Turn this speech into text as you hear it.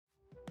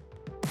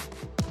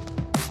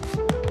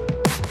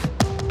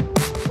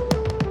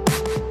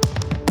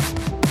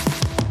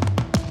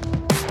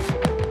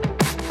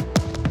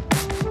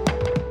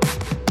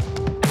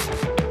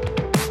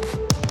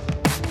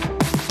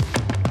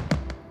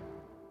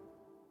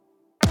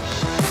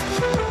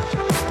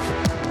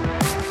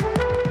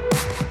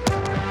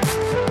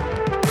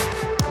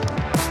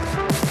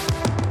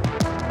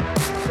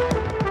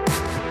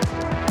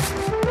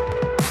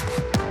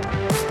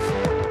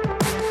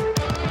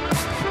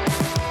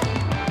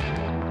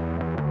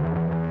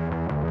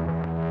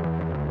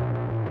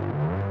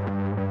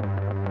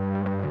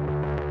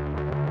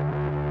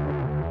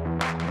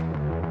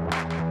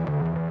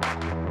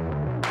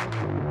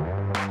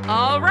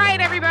All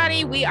right,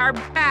 everybody, we are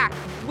back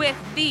with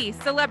the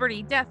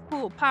Celebrity Death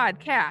Pool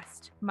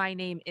podcast. My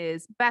name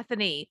is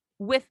Bethany.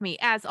 With me,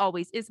 as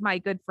always, is my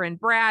good friend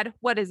Brad.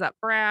 What is up,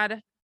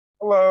 Brad?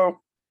 Hello.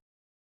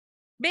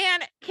 Man,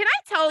 can I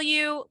tell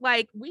you,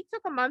 like, we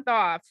took a month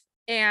off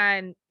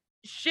and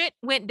shit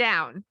went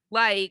down.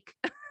 Like,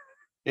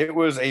 It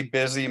was a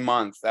busy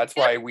month. That's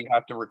why we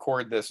have to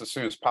record this as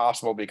soon as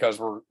possible because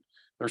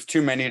there's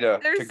too many to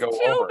there's go too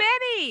over.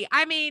 many.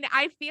 I mean,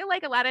 I feel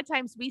like a lot of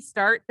times we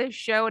start this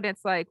show and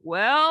it's like,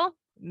 well,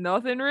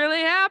 nothing really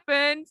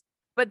happened.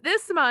 But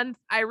this month,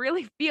 I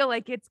really feel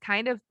like it's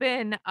kind of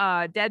been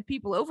dead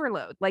people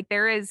overload. Like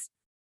there is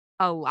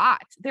a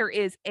lot. There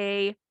is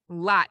a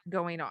lot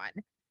going on.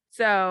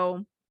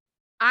 So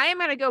I am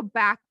going to go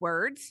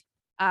backwards,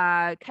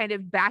 kind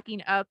of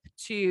backing up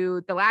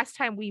to the last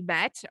time we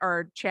met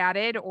or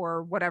chatted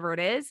or whatever it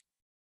is,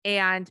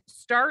 and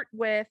start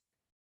with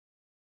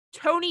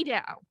Tony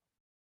Dow,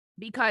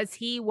 because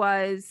he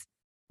was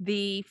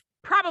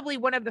probably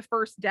one of the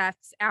first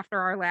deaths after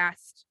our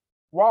last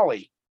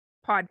Wally.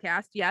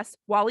 podcast. Yes,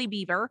 Wally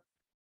Beaver.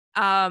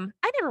 I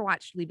never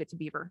watched Leave It to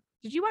Beaver.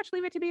 Did you watch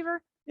Leave It to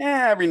Beaver?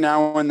 Yeah, every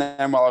now and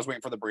then while I was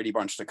waiting for the Brady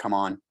Bunch to come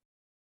on.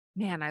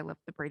 Man, I love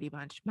the Brady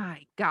Bunch.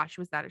 My gosh,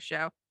 was that a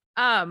show?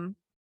 All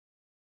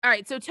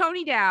right, so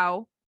Tony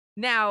Dow.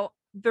 Now,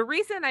 the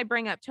reason I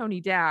bring up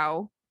Tony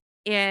Dow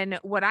in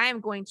what I am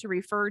going to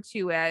refer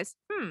to as,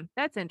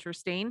 that's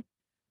interesting.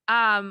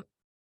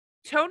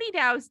 Tony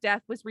Dow's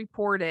death was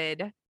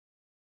reported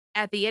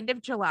at the end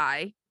of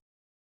July.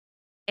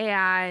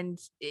 And,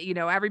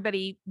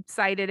 everybody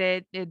cited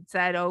it. It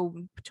said, oh,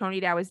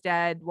 Tony Dow is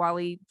dead.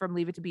 Wally from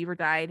Leave It to Beaver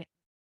died.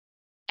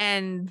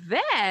 And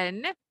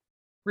then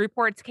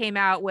reports came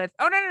out with,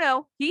 oh,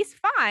 no, he's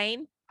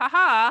fine.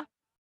 Haha.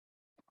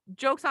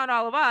 Joke's on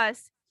all of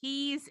us.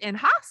 He's in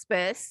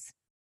hospice,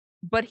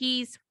 but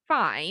he's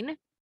fine.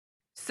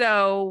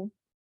 So,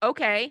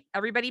 okay,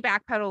 everybody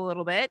backpedal a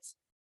little bit.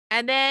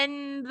 And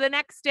then the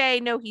next day,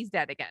 no, he's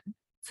dead again.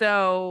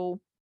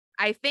 So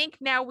I think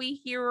now we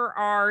here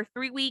are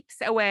 3 weeks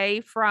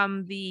away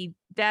from the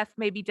death,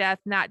 maybe death,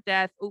 not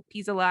death. Oh,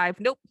 he's alive.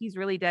 Nope, he's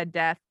really dead.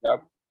 Death.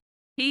 Yep.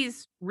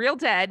 He's real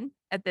dead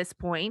at this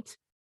point.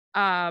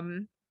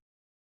 Tony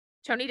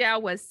Dow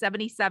was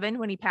 77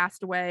 when he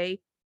passed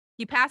away.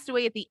 He passed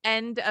away at the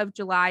end of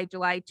July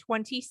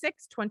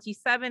 26th,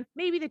 27th,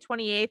 maybe the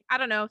 28th. I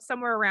don't know,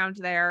 somewhere around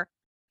there,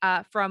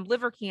 from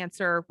liver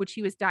cancer, which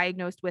he was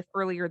diagnosed with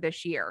earlier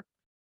this year.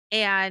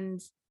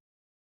 And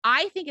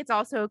I think it's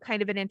also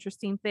kind of an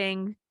interesting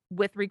thing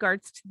with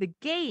regards to the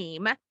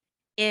game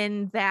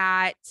in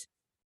that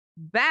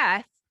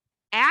Beth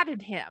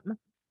added him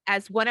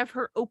as one of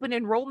her open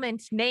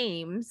enrollment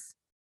names.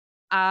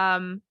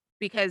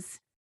 Because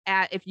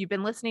if you've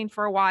been listening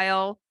for a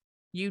while,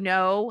 you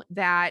know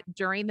that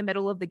during the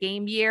middle of the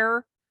game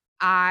year,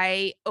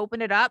 I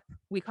open it up.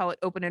 We call it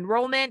open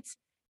enrollment.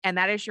 And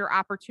that is your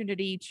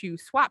opportunity to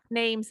swap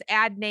names,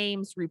 add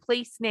names,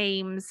 replace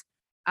names.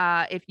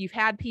 If you've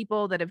had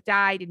people that have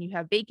died and you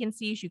have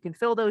vacancies, you can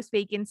fill those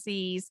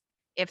vacancies.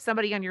 If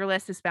somebody on your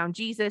list has found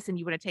Jesus and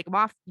you want to take them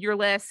off your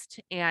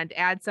list and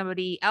add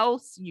somebody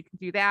else, you can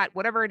do that,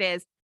 whatever it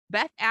is.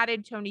 Beth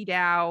added Tony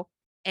Dow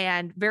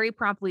and very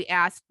promptly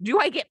asked, do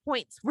I get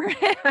points for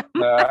him?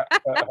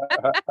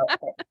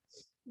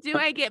 Do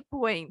I get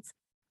points?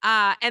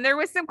 And there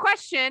was some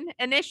question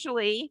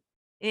initially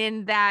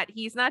in that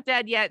he's not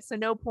dead yet, so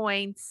no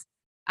points.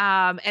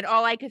 And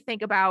all I could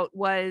think about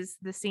was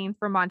the scene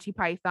from Monty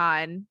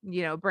Python,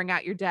 bring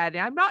out your dead.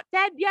 And I'm not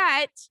dead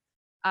yet,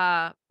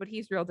 but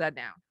he's real dead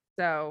now.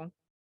 So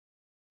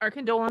our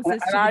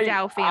condolences to the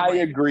Dow family.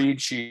 I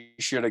agreed she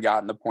should have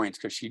gotten the points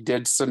because she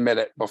did submit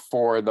it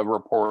before the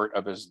report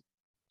of his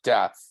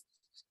death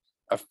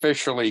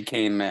officially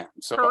came in.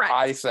 So correct.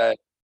 I said,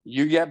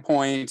 you get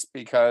points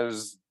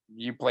because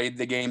you played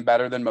the game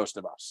better than most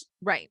of us.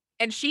 Right.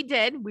 And she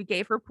did. We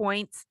gave her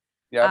points.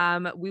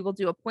 Yep. We will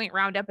do a point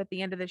roundup at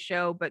the end of the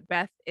show, but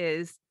Beth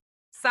is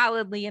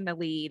solidly in the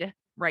lead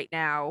right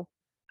now.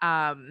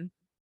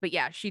 But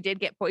yeah, she did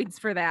get points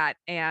for that.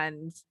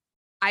 And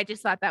I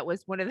just thought that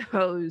was one of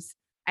those.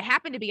 I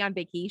happened to be on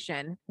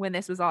vacation when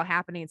this was all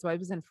happening. So I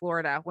was in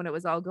Florida when it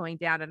was all going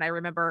down. And I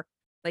remember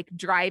like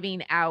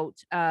driving out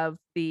of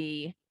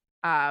the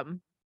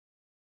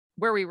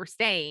where we were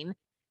staying,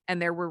 and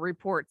there were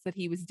reports that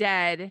he was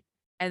dead.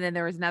 And then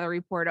there was another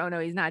report, oh no,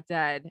 he's not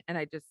dead. And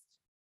I just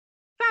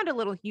found a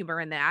little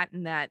humor in that.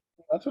 And that's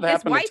what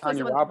happened to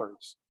Tanya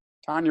Roberts.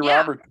 Tanya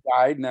Roberts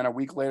died, and then a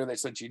week later they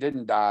said she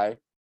didn't die,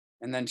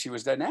 and then she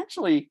was dead. And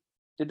actually,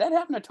 did that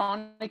happen to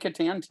Tawny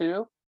Kitaen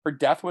too? Her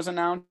death was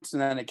announced,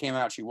 and then it came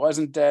out she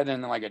wasn't dead,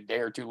 and then like a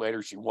day or two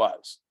later she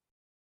was.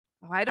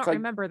 Oh, I don't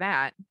remember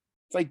that.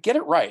 It's like, get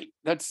it right.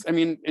 It's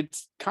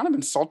kind of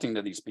insulting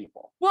to these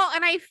people. Well,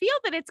 and I feel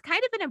that it's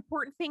kind of an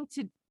important thing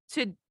to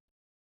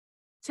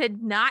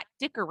not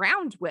dick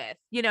around with,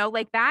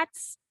 like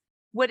that's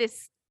what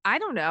is, I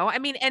don't know. I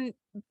mean, and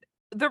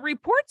the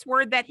reports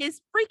were that his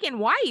freaking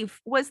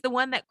wife was the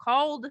one that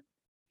called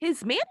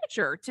his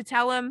manager to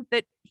tell him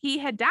that he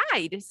had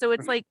died. So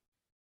it's like,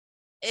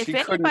 if She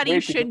couldn't anybody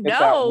wait to should get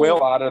that will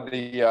know, out of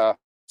the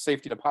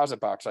safety deposit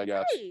box, I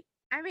guess. right.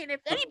 I mean, if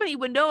anybody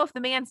would know if the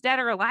man's dead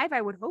or alive,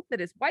 I would hope that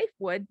his wife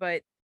would,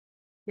 but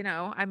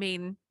I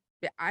mean,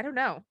 yeah, I don't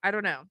know. I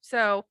don't know.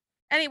 So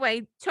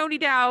anyway, Tony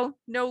Dow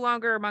no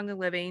longer among the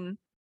living.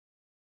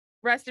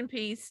 Rest in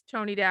peace,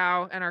 Tony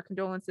Dow, and our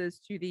condolences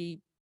to the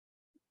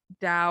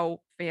Dow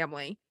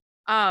family.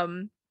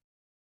 Um,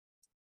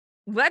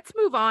 let's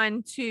move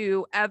on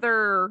to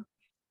other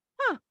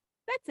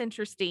that's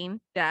interesting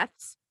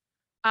deaths.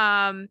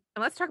 And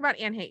let's talk about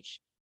Anne Heche.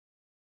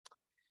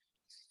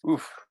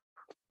 Oof.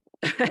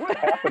 What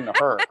happened to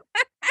her?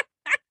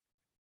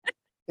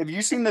 Have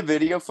you seen the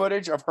video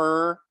footage of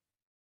her?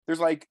 There's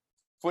like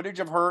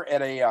footage of her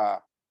at a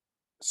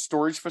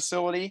storage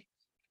facility.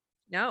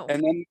 No.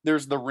 And then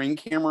there's the ring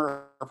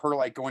camera of her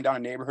like going down a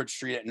neighborhood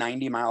street at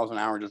 90 miles an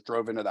hour, just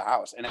drove into the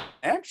house. And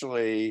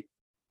actually,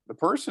 the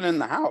person in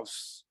the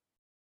house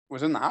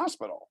was in the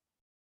hospital.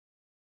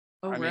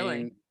 Oh, really?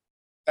 Mean,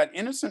 that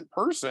innocent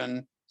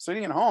person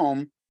sitting at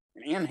home,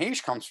 and Anne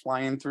Heche comes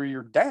flying through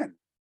your den.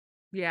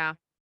 Yeah.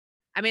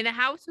 I mean, the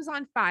house was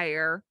on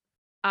fire.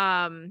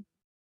 So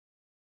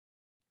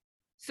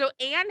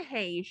Anne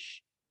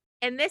Heche,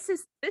 and this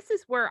is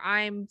where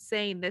I'm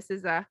saying this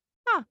is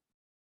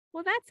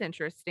well, that's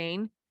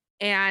interesting.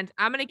 And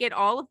I'm going to get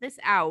all of this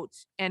out,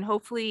 and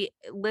hopefully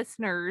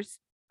listeners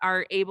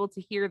are able to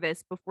hear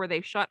this before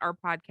they shut our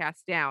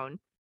podcast down,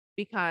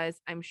 because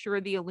I'm sure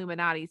the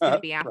Illuminati is going to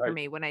be after Right.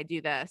 me when I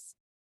do this.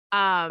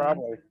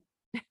 Probably.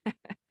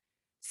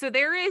 So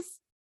there is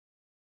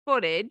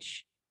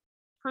footage,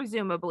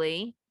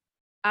 presumably,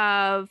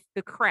 of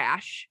the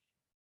crash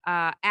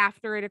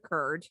after it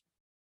occurred,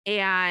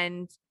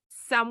 and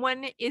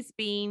someone is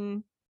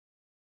being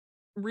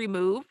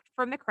removed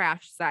from the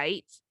crash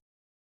site.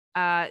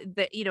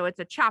 It's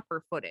a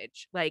chopper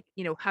footage, like,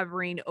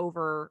 hovering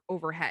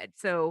overhead.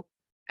 So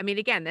I mean,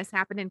 again, this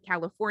happened in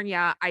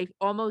California. I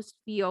almost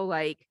feel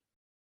like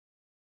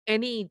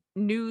any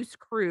news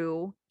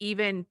crew,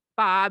 even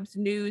Bob's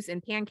News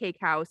and Pancake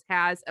House,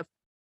 has a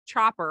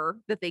chopper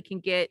that they can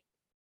get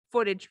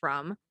footage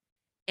from.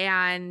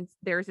 And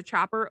there's a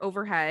chopper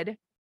overhead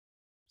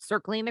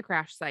circling the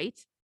crash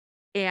site.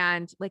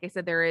 And like I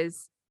said, there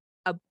is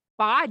a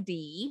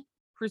body,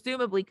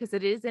 presumably because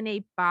it is in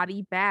a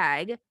body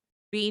bag,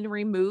 being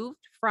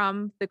removed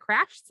from the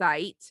crash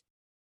site.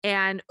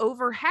 And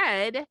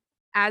overhead,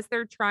 as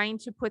they're trying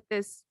to put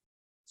this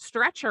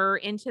stretcher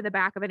into the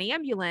back of an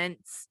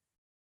ambulance,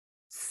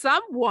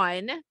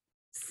 someone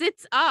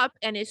sits up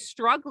and is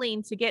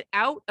struggling to get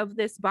out of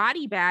this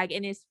body bag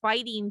and is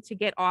fighting to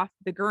get off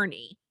the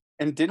gurney.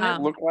 And didn't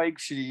it look like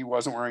she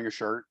wasn't wearing a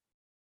shirt?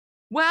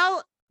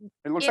 Well,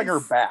 it looks like her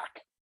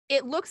back.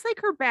 It looks like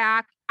her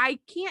back. I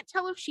can't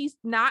tell if she's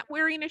not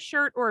wearing a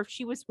shirt or if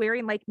she was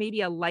wearing like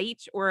maybe a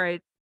light or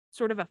a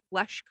sort of a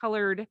flesh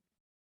colored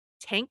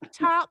tank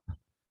top.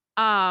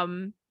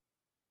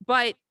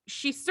 But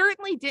she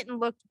certainly didn't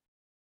look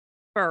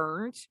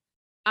burned.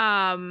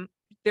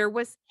 There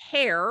was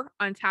hair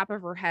on top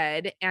of her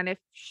head, and if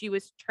she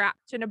was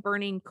trapped in a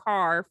burning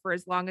car for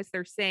as long as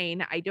they're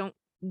saying, I don't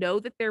know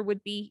that there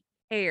would be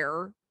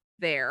hair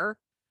there.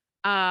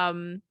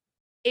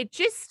 It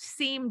just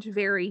seemed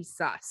very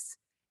sus.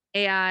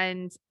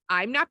 And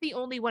I'm not the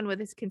only one with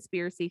this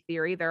conspiracy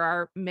theory. There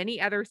are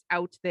many others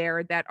out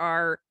there that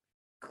are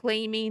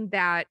claiming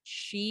that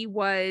she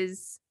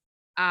was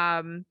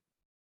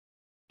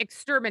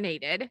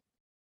exterminated,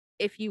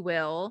 if you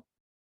will,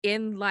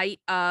 in light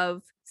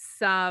of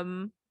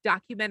some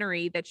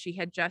documentary that she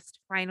had just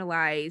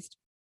finalized,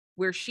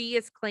 where she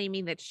is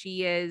claiming that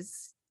she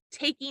is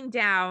taking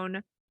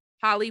down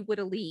Hollywood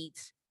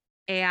elite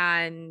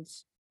and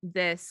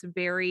this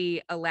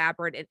very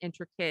elaborate and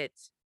intricate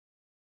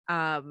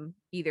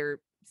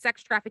either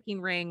sex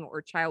trafficking ring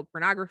or child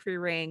pornography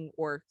ring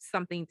or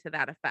something to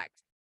that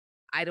effect.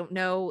 I don't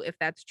know if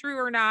that's true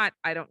or not.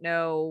 I don't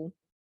know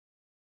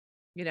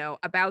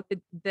about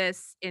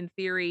this in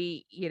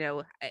theory,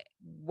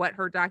 what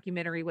her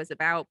documentary was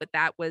about, but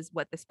that was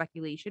what the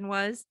speculation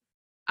was.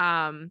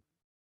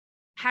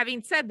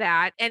 Having said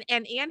that, and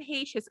Anne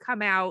Heche has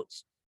come out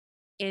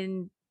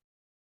in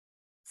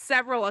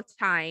several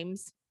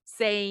times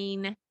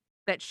saying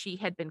that she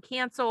had been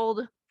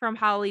canceled from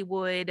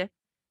Hollywood,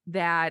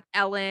 that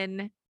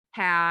Ellen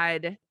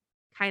had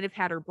kind of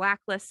had her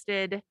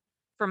blacklisted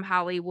from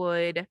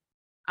Hollywood.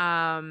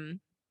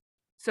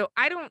 So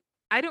I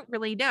don't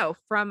really know.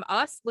 From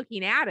us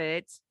looking at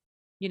it,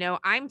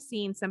 I'm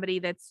seeing somebody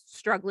that's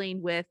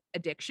struggling with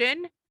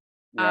addiction,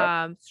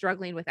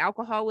 struggling with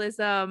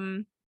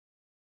alcoholism,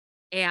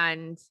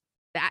 and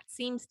that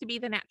seems to be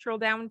the natural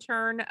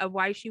downturn of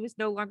why she was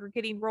no longer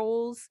getting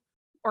roles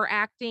or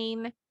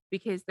acting,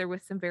 because there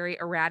was some very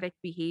erratic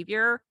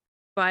behavior.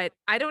 But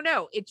I don't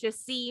know. It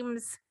just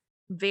seems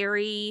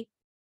very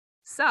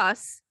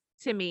sus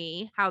to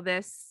me how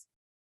this,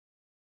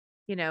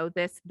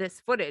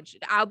 this footage.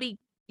 I'll be,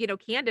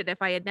 candid.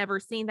 If I had never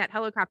seen that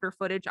helicopter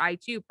footage, I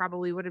too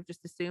probably would have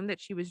just assumed that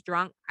she was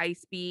drunk, high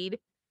speed,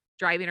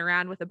 driving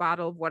around with a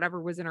bottle of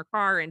whatever was in her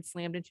car and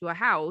slammed into a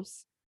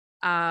house.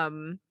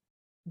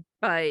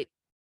 But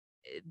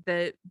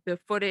the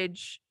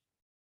footage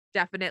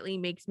definitely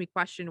makes me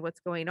question what's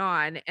going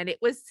on, and it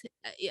was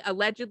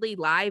allegedly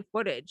live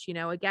footage.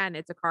 Again,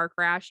 it's a car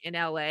crash in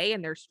LA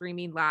and they're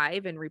streaming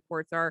live, and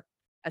reports are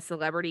a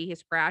celebrity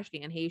has crashed,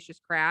 and Hayes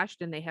just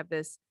crashed, and they have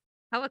this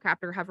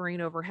helicopter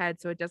hovering overhead,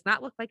 so it does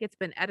not look like it's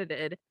been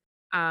edited.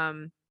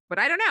 But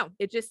I don't know,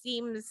 it just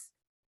seems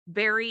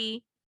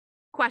very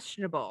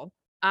questionable.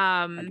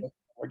 I um guess,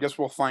 I guess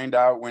we'll find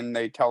out when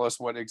they tell us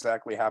what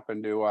exactly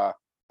happened to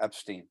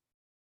Epstein,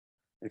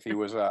 if he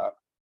was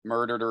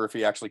murdered or if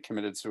he actually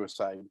committed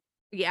suicide.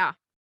 yeah,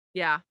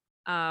 yeah.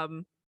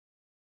 um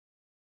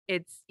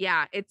it's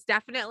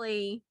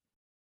definitely,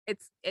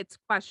 it's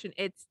question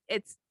it's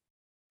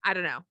I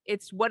don't know.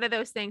 It's one of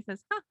those things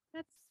that's,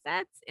 "Huh,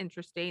 that's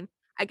interesting."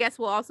 I guess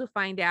we'll also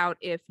find out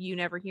if you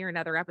never hear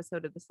another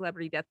episode of the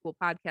Celebrity Death Pool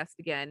podcast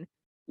again.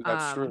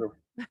 That's Um,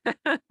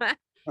 true.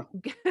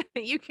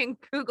 you can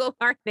Google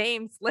our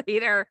names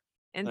later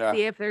and Yeah.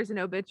 see if there's an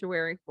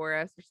obituary for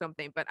us or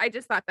something. But I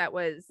just thought that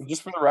was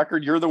Just for the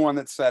record, you're the one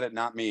that said it,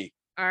 not me.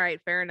 all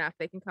right. Fair enough.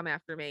 They can come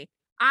after me.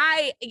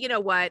 You know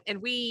what?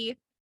 And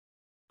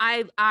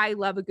I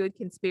love a good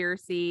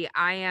conspiracy.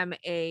 I am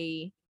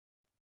a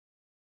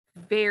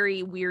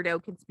very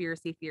weirdo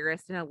conspiracy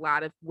theorist in a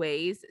lot of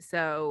ways.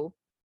 So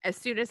as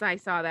soon as I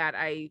saw that,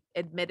 I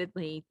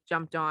admittedly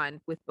jumped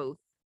on with both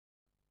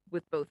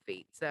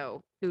feet.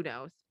 So who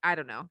knows? I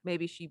don't know.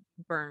 Maybe she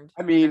burned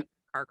I in a mean,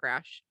 car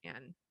crash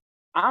and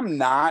I'm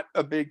not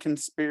a big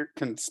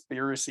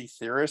conspiracy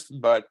theorist,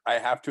 but I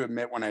have to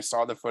admit, when I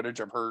saw the footage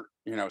of her,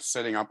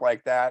 sitting up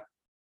like that,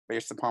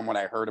 based upon what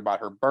I heard about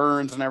her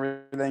burns and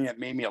everything, it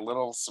made me a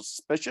little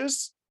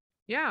suspicious.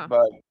 yeah,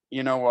 But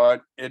you know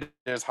what? It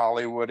is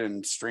Hollywood,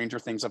 and stranger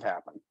things have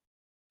happened.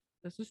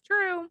 this is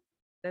true.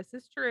 This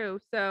is true.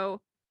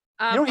 So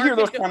You don't our hear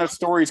those kind of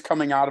stories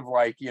coming out of,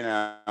 like,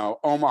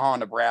 Omaha,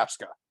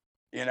 Nebraska.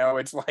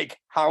 It's like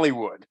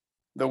Hollywood.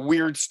 The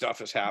weird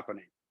stuff is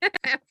happening.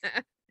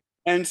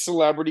 And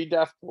Celebrity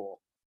Death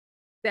Pool.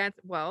 that's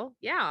well,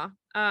 yeah.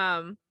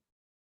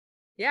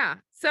 Yeah.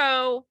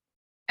 So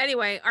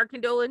anyway, our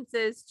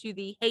condolences to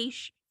the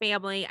Haish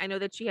family. I know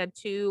that she had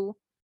two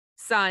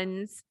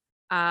sons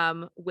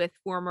with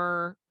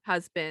former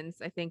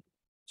husbands. I think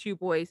two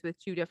boys with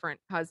two different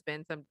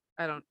husbands.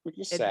 I don't Which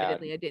is sad.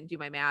 admittedly I didn't do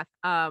my math.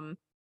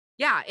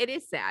 Yeah, it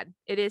is sad.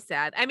 It is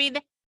sad. I mean,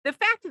 the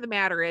fact of the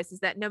matter is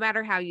that no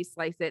matter how you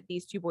slice it,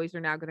 these two boys are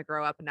now going to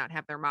grow up and not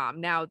have their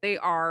mom. Now they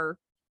are,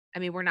 I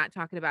mean, we're not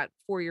talking about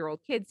 4-year-old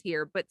kids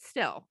here, but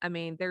still, I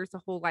mean, there's a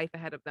whole life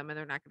ahead of them and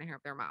they're not going to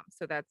have their mom.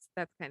 So that's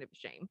kind of a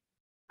shame.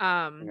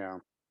 Um, Yeah.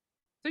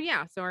 so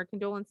yeah, so our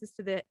condolences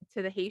to the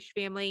Haish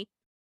family.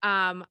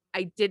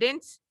 I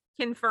didn't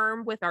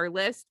confirm with our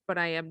list, but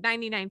I am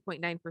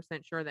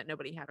 99.9% sure that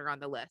nobody had her on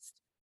the list.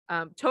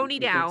 Tony I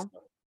think Dow, so.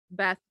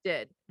 Beth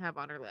did have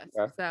on her list.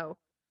 Okay. So,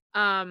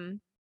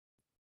 um,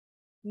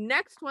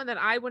 next one that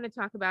I want to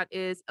talk about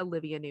is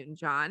Olivia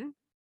Newton-John.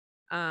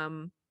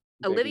 Um,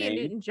 Big Olivia name.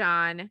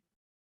 Newton-John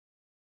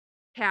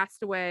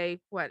passed away,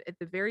 what, at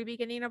the very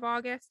beginning of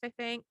August, I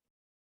think.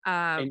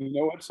 And you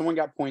know what? Someone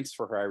got points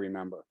for her, I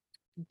remember.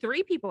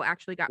 3 people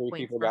actually got Three points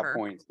people for got her.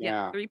 points.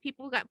 Yeah, Yeah. 3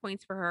 people got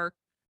points for her.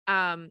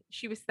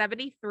 She was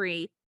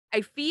 73.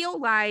 I feel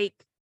like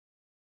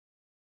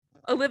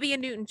Olivia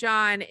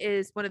Newton-John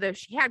is one of those,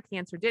 she had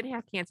cancer, didn't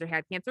have cancer,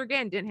 had cancer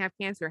again, didn't have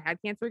cancer, had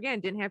cancer again,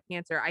 didn't have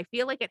cancer. I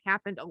feel like it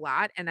happened a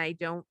lot, and I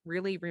don't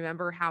really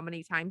remember how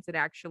many times it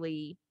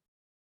actually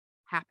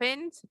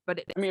happened, but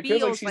it I mean, it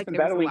feels like feels she's like been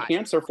there was a battling lot.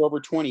 cancer for over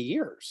 20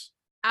 years.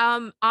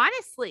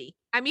 Honestly,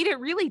 I mean, it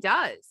really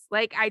does.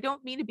 Like, I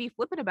don't mean to be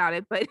flippant about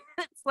it, but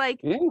it's like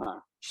Yeah.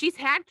 she's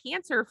had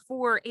cancer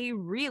for a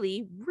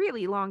really,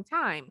 really long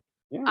time.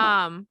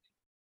 Yeah. Um,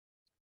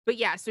 but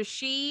yeah, so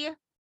she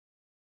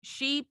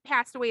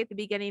passed away at the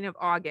beginning of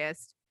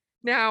August.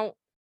 Now,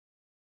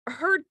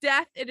 her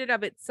death in and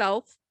of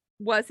itself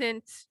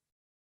wasn't,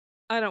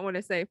 I don't want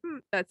to say,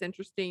 that's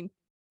interesting,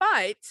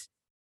 but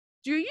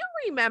do you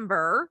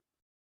remember,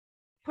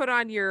 put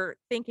on your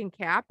thinking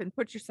cap and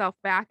put yourself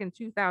back in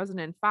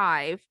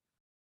 2005?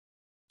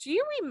 Do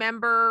you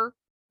remember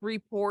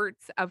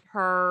reports of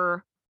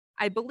her,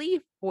 I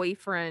believe,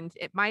 boyfriend,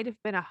 it might have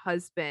been a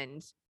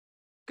husband,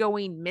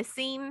 going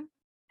missing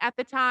at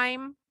the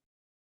time?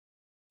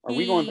 Are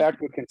we going He back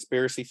to a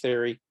conspiracy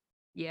theory?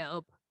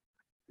 Yep.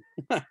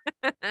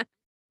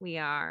 We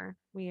are.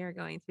 We are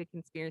going to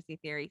conspiracy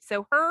theory.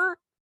 So her,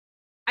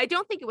 I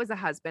don't think it was a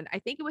husband. I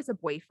think it was a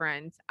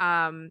boyfriend.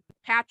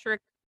 Patrick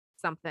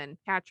something.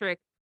 Patrick,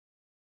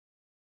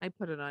 I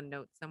put it on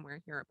notes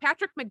somewhere here.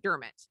 Patrick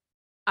McDermott.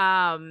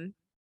 Um,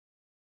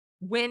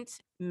 went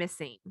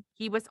missing.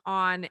 He was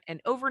on an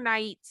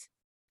overnight,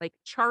 like,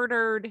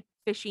 chartered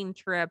fishing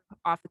trip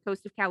off the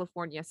coast of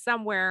California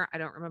somewhere. I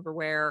don't remember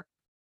where.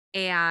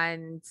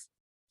 And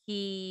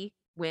he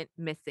went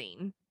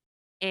missing.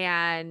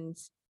 And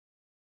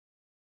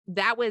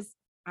that was,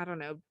 I don't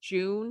know,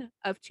 June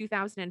of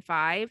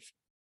 2005.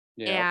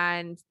 Yeah.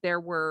 And there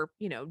were,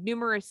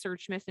 numerous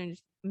search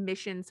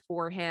missions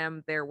for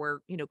him. There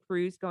were,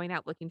 crews going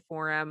out looking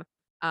for him.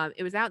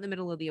 It was out in the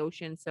middle of the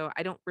ocean, so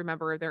I don't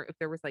remember if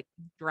there was like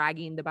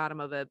dragging the bottom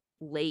of a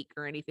lake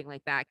or anything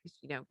like that, because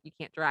you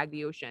can't drag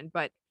the ocean.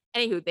 But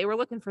anywho, they were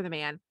looking for the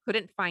man,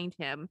 couldn't find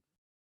him.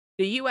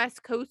 The U.S.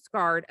 Coast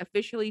Guard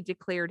officially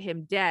declared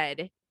him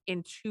dead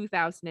in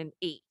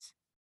 2008.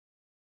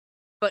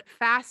 But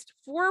fast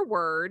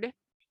forward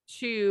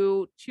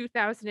to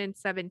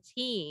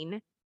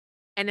 2017,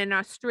 and an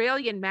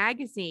Australian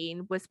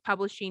magazine was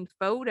publishing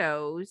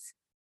photos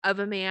of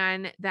a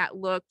man that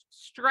looked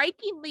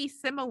strikingly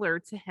similar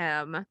to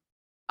him,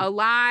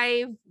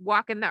 alive,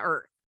 walking the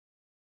earth.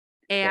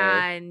 Okay.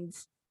 And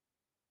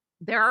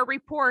there are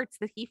reports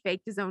that he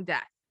faked his own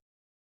death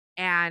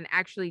and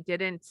actually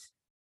didn't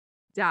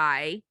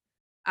die.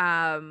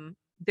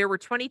 There were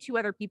 22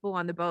 other people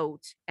on the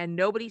boat, and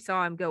nobody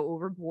saw him go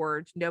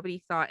overboard.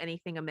 Nobody thought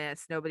anything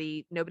amiss.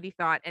 Nobody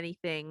thought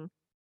anything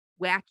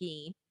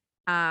wacky.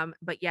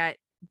 But yet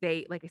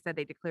they, like I said,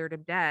 they declared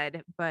him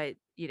dead. But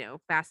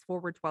fast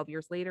forward 12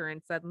 years later,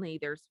 and suddenly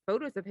there's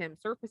photos of him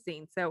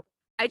surfacing. So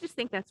I just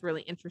think that's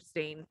really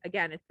interesting.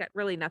 Again, it's got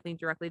really nothing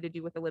directly to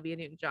do with Olivia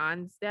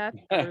Newton-John's death,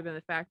 other than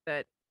the fact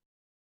that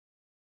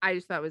I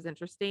just thought it was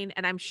interesting.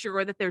 And I'm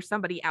sure that there's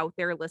somebody out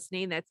there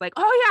listening that's like,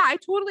 oh yeah, I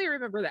totally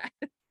remember that.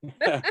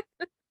 I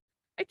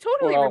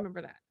totally Well,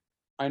 remember that.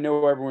 I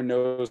know everyone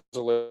knows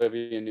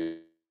Olivia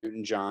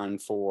Newton-John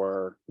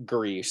for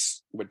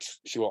Grease, which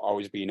she will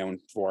always be known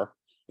for.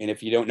 And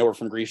if you don't know her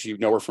from Grease, you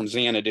know her from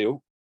Xanadu,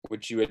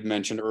 which you had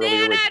mentioned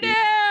earlier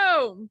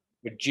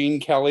with Gene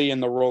Kelly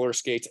and the roller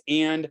skates,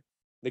 and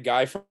the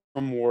guy from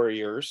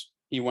Warriors.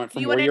 He went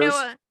from You want to Warriors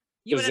know?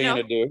 to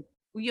Xanadu.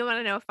 You want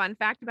to know a fun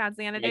fact about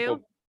Xanadu?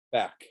 Michael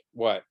Beck.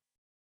 What?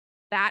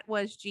 That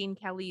was Gene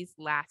Kelly's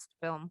last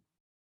film.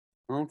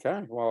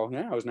 Okay. Well,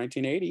 yeah, it was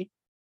 1980.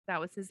 That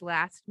was his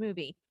last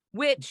movie,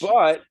 which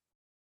But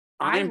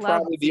I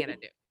love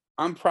Xanadu.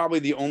 I'm probably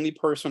the only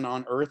person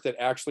on earth that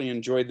actually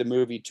enjoyed the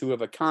movie Two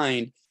of a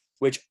Kind,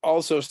 which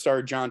also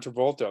starred John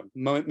Travolta.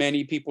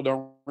 Many people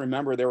don't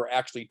remember there were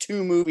actually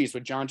two movies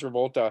with John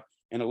Travolta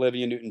and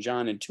Olivia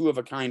Newton-John, and Two of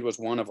a Kind was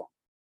one of them.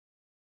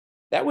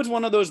 That was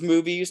one of those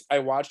movies I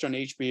watched on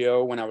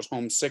HBO when I was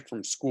homesick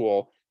from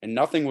school and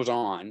nothing was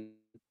on.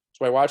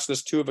 So I watched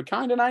this Two of a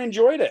Kind and I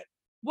enjoyed it.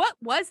 What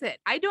was it?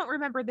 I don't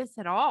remember this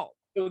at all.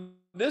 So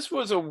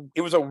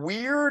it was a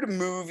weird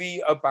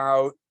movie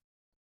about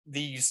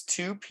these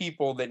two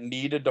people that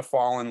needed to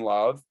fall in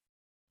love.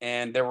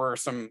 And there were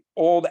some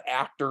old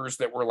actors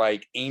that were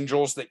like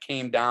angels that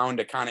came down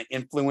to kind of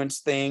influence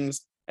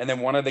things. And then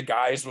one of the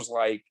guys was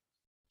like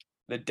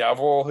the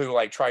devil who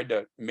like tried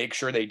to make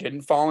sure they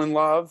didn't fall in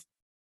love.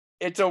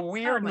 It's a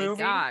weird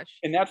movie, gosh.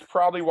 and that's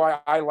probably why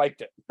I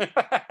liked it.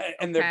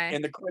 and Okay.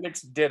 the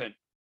critics didn't.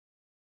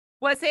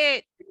 Was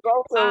it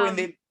also in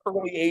the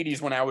early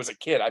 80s when I was a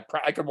kid.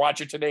 I could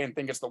watch it today and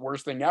think it's the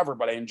worst thing ever,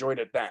 but I enjoyed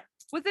it then.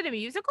 Was it a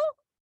musical?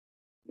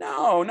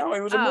 No,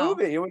 it was a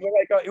movie. It was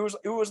like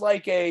it was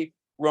like a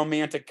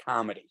romantic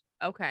comedy.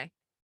 Okay.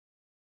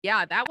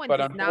 Yeah, that one But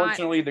did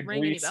unfortunately, the not ring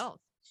any Grease bells.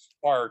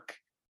 spark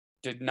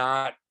did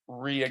not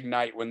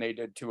reignite when they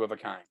did Two of a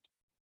Kind.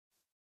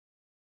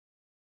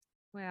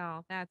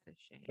 Well, that's a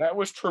shame. That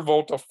was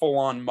Travolta full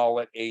on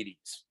mullet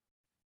 80s.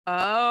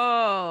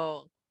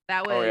 Oh,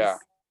 that was. Oh yeah.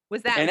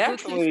 Was that And Look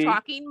actually, Who's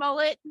Talking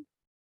mullet?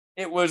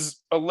 It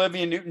was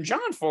Olivia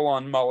Newton-John full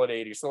on mullet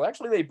 80s. So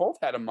actually, they both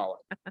had a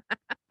mullet.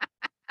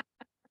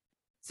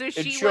 So It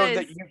she showed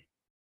was. that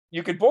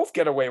you could both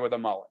get away with a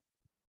mullet.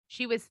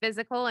 She was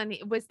physical, and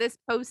was this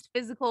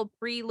post-physical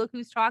pre Look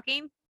Who's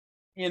Talking?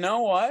 You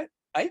know what?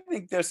 I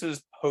think this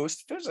is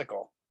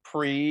post-physical,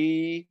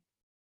 pre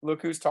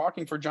Look Who's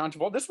Talking for John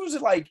Travolta. This was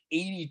like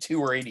 82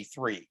 or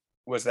 83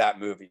 was that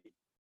movie.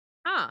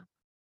 Huh.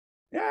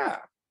 Yeah.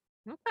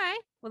 Okay.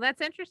 Well,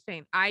 that's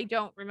interesting. I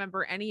don't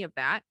remember any of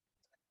that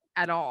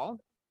at all.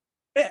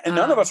 Yeah, and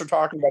none of us are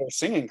talking about her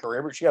singing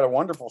career, but she had a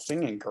wonderful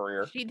singing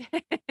career. She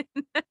did.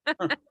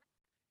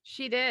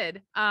 She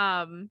did.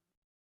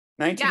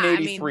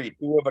 1983,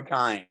 Two of a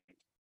Kind.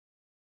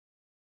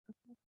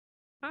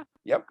 Huh.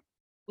 Yep.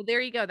 Well, there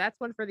you go. That's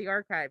one for the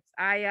archives.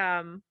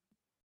 Yep.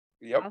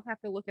 I'll have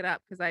to look it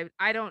up because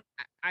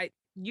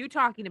you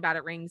talking about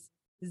it rings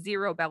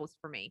zero bells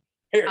for me.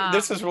 Here,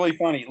 this is really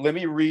funny. Let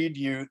me read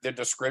you the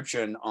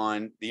description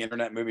on the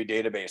Internet Movie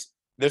Database.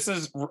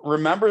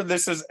 Remember,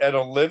 this is an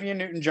Olivia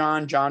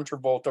Newton-John, John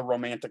Travolta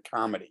romantic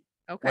comedy.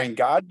 Okay. When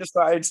God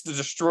decides to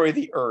destroy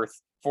the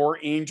earth, four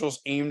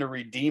angels aim to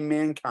redeem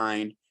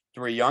mankind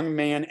through a young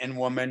man and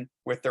woman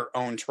with their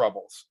own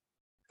troubles.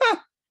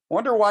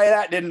 Wonder why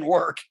that didn't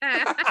work.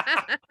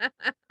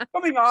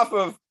 Coming off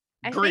of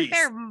Grease.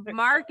 I think their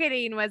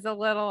marketing was a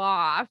little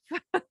off.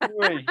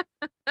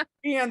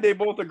 And they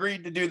both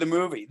agreed to do the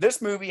movie.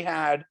 This movie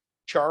had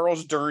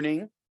Charles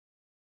Durning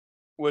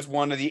was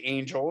one of the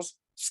angels.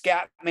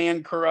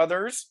 Scatman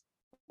Carruthers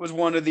was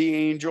one of the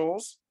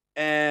angels.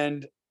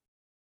 And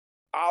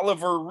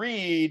Oliver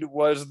Reed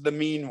was the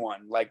mean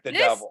one, like the This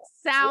devil.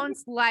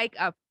 sounds like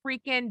a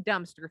freaking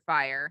dumpster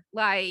fire.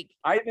 Like,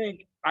 I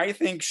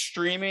think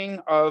streaming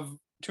of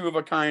Two of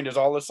a Kind is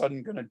all of a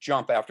sudden going to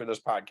jump after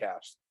this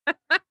podcast.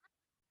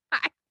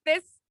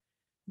 this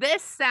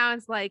this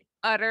sounds like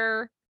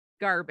utter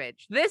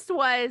garbage. This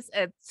was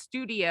a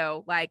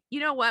studio like, you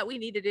know what we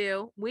need to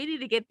do? We need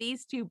to get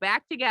these two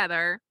back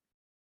together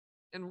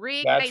and That's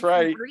reignite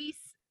right. some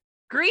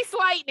grease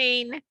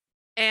lightning.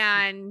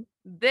 And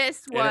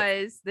this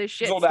was the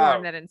fizzled shitstorm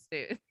out. that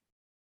ensued.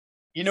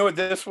 You know what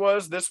this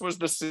was? This was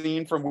the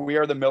scene from We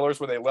Are the Millers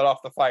where they let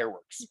off the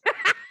fireworks.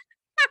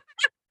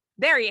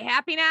 There, you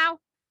happy now?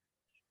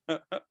 All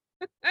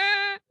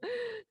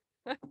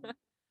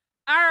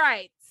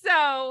right.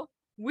 So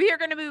we are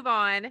going to move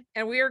on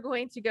and we are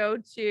going to go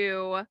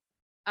to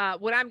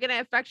what I'm going to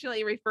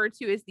affectionately refer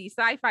to as the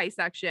sci-fi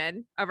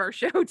section of our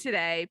show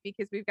today,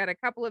 because we've got a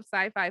couple of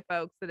sci-fi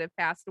folks that have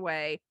passed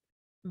away.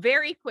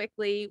 Very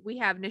quickly, we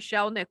have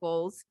Nichelle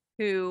Nichols,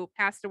 who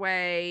passed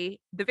away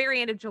the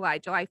very end of July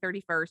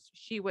 31st.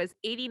 She was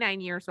 89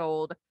 years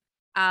old.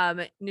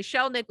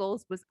 Nichelle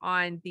Nichols was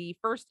on the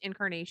first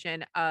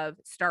incarnation of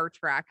Star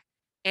Trek.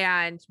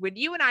 And when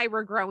you and I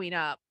were growing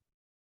up,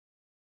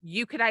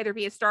 you could either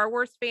be a Star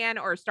Wars fan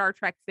or a Star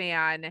Trek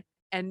fan,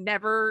 and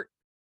never,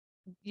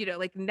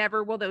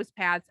 never will those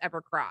paths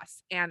ever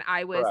cross. And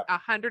I was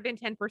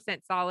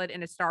 110% solid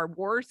in a Star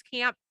Wars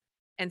camp.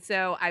 And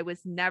so I was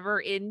never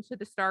into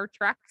the Star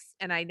Treks,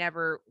 and I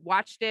never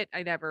watched it.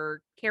 I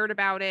never cared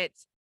about it.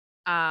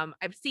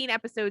 I've seen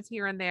episodes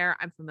here and there.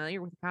 I'm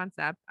familiar with the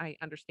concept. I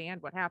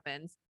understand what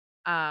happens.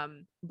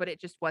 But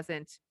it just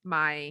wasn't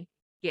my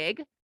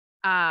gig.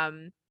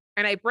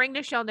 And I bring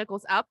Nichelle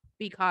Nichols up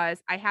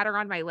because I had her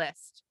on my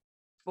list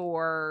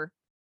for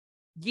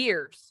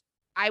years.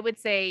 I would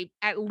say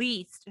at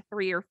least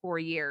 3 or 4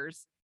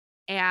 years.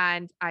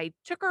 And I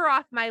took her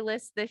off my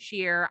list this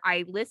year.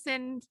 I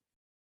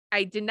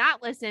did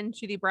not listen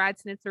to the Brad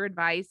Snitzer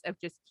advice of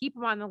just keep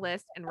him on the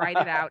list and write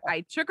it out.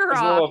 I took her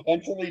off. He'll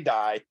eventually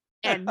die.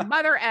 And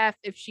mother F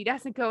if she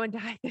doesn't go and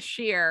die this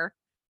year.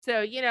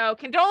 So,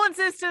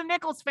 condolences to the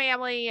Nichols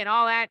family and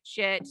all that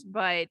shit.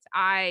 But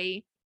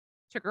I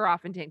took her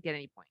off and didn't get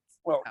any points.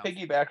 Well,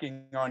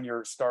 piggybacking on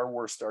your Star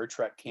Wars, Star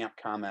Trek camp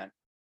comment,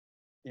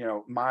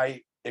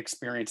 my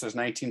experience is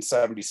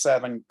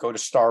 1977, go to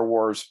Star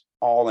Wars,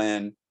 all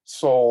in,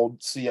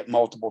 sold, see it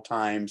multiple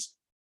times.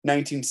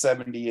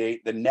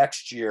 1978, the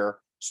next year,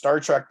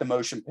 Star Trek the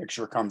motion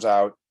picture comes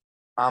out.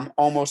 I'm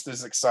almost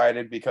as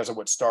excited because of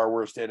what Star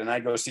Wars did, and I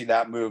go see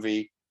that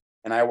movie,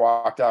 and I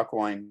walked out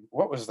going,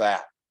 what was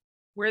that?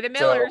 We're the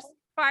Millers. So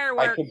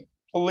Fireworks. I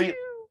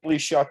completely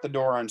shut the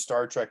door on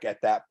Star Trek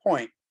at that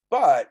point.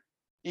 But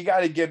you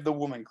got to give the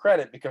woman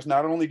credit, because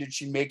not only did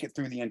she make it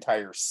through the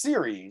entire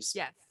series,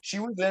 yes, she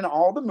was in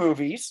all the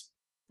movies.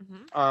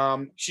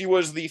 Mm-hmm. She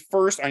was the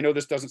first, I know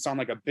this doesn't sound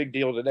like a big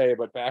deal today,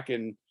 but back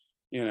in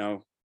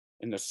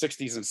the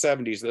 60s and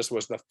 70s, this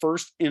was the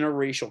first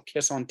interracial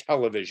kiss on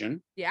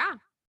television. Yeah.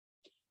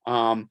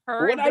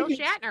 Her and Bill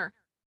Shatner.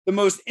 The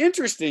most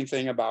interesting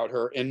thing about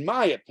her, in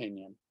my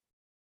opinion,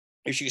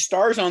 is she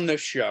stars on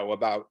this show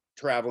about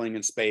traveling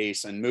in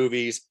space and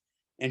movies,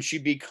 and she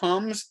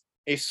becomes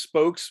a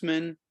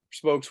spokeswoman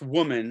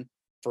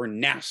for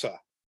NASA.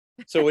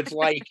 So it's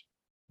like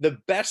the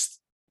best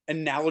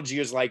analogy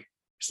is like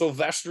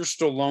Sylvester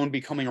Stallone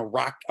becoming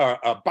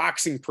a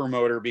boxing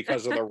promoter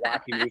because of the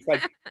Rocky movies.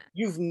 Like,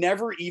 you've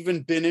never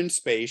even been in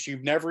space.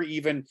 You've never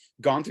even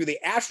gone through the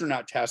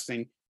astronaut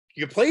testing.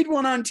 You played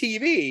one on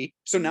TV,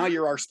 so now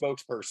you're our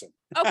spokesperson.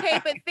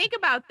 Okay, but think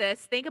about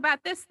this. Think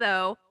about this,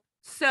 though.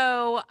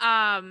 So,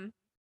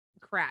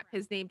 crap,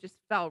 his name just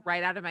fell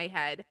right out of my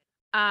head.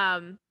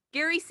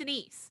 Gary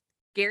Sinise.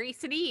 Gary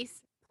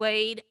Sinise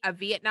played a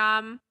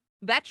Vietnam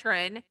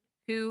veteran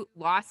who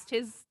lost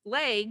his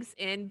legs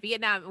in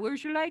Vietnam.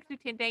 Where's your legs,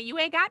 Lieutenant Dan? You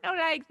ain't got no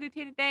legs,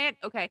 Lieutenant Dan.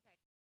 Okay.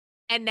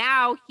 And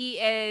now he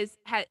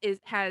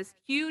has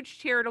huge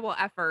charitable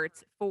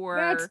efforts for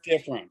That's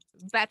different.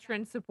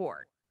 Veteran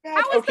support. How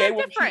is that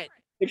different?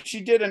 If she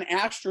did an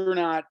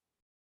astronaut,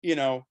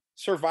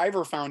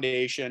 survivor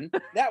foundation,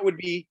 that would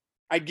be,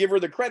 I'd give her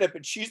the credit,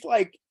 but she's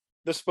like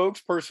the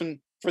spokesperson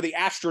for the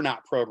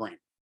astronaut program.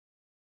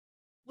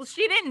 Well,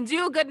 she didn't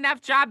do a good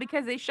enough job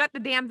because they shut the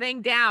damn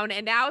thing down.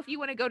 And now if you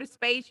want to go to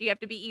space, you have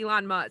to be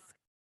Elon Musk.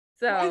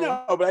 So I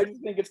know, but I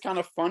just think it's kind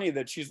of funny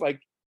that she's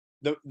like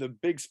the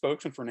big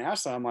spokesman for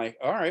NASA. I'm like,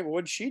 all right, well,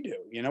 what'd she do?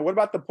 What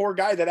about the poor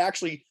guy that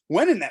actually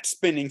went in that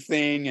spinning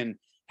thing and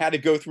had to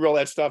go through all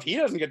that stuff? He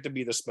doesn't get to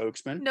be the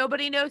spokesman.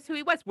 Nobody knows who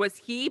he was. Was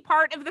he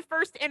part of the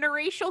first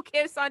interracial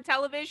kiss on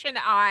television?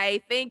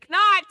 I think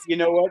not. You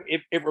know what?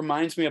 It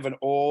reminds me of an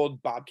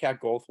old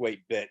Bobcat Goldthwait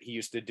bit he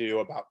used to do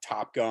about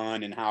Top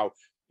Gun and how,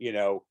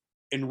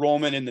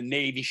 enrollment in the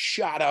Navy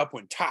shot up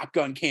when Top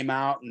Gun came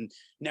out, and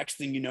next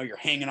thing you know, you're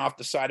hanging off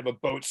the side of a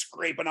boat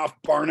scraping off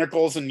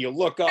barnacles, and you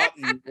look up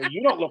and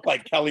you don't look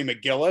like Kelly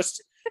McGillis.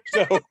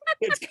 So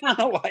it's kind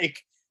of like,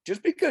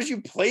 just because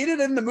you played it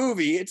in the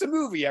movie, it's a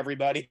movie,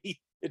 everybody.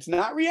 It's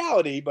not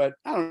reality, but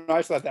I don't know. I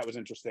just thought that was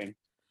interesting.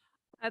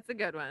 That's a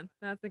good one.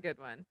 That's a good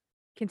one.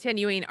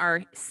 Continuing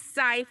our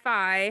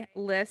sci-fi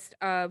list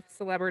of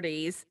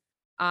celebrities,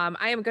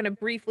 I am going to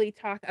briefly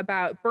talk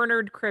about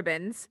Bernard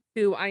Cribbins,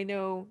 who I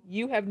know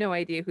you have no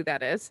idea who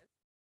that is.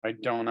 I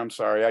don't. I'm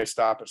sorry. I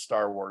stop at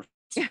Star Wars.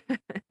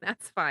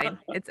 That's fine.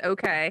 It's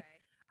okay.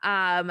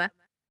 Um,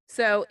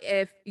 so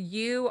if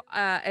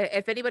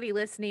anybody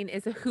listening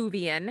is a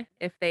Whovian,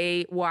 if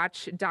they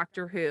watch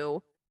Doctor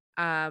Who,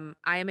 I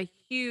am a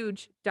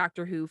huge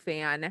Doctor Who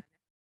fan.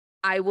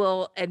 I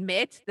will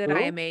admit that I Who?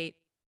 am a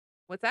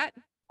what's that?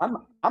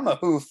 I'm a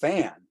Who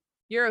fan.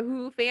 You're a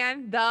Who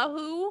fan? The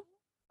Who?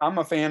 I'm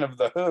a fan of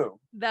the Who,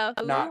 The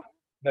not Who?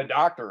 the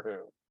Doctor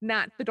Who.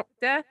 Not the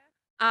Doctor.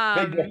 Big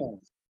Um,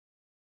 difference.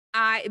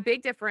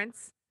 big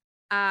difference.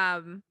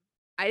 I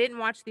didn't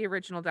watch the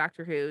original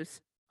Doctor Who's,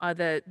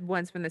 the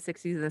ones from the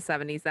 60s and the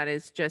 70s. That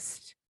is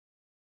just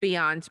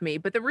beyond me.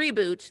 But the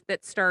reboot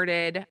that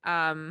started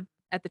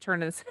at the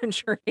turn of the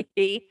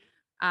century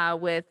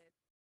with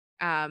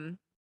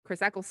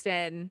Chris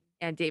Eccleston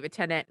and David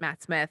Tennant,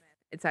 Matt Smith,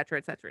 et cetera,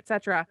 et cetera, et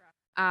cetera.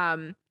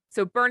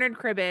 So Bernard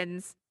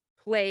Cribbins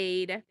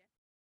played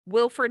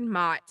Wilfred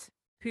Mott,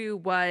 who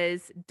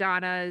was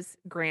Donna's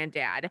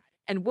granddad.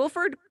 And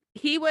Wilfred,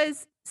 he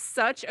was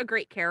such a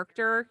great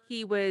character.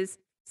 He was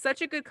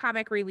such a good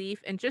comic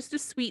relief and just a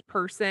sweet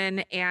person.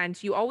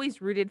 And you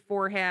always rooted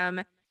for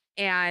him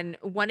and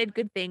wanted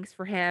good things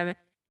for him.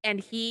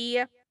 And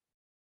he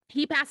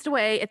passed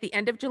away at the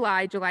end of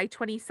July, July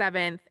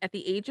 27th, at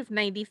the age of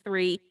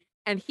 93,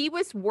 and he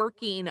was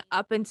working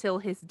up until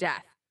his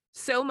death.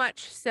 So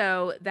much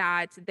so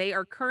that they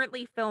are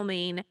currently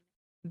filming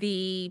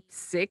the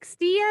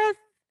 60th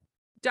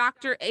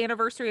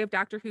anniversary of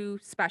Doctor Who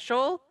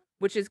special,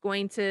 which is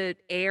going to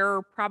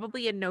air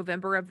probably in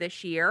November of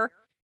this year.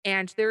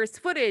 And there's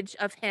footage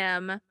of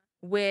him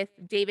with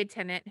David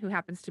Tennant, who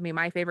happens to be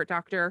my favorite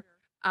doctor,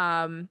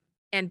 and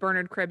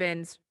Bernard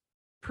Cribbins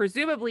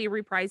presumably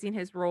reprising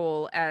his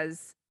role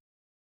as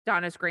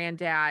Donna's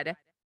granddad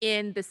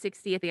in the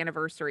 60th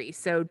anniversary.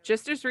 So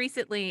just as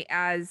recently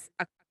as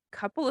a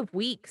couple of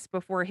weeks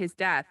before his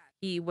death,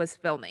 he was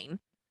filming.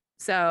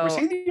 Was So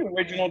he the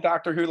original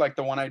Doctor Who, like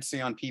the one I'd see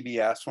on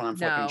PBS when I'm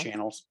flipping no,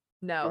 channels?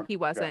 no, he Okay.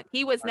 wasn't.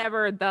 He was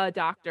never the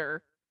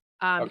doctor.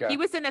 Okay. He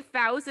was in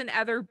 1,000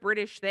 other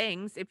British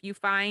things. If you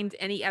find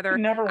any I other,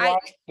 never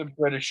watched the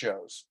British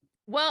shows.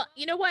 well,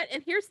 you know what?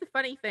 And here's the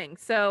funny thing.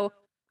 So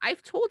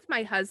I've told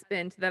my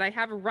husband that I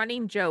have a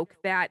running joke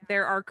that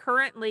there are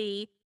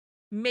currently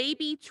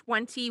maybe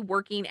 20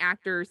 working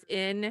actors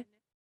in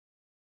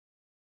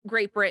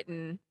Great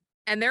Britain,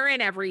 and they're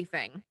in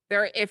everything.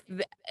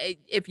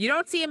 If you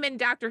don't see them in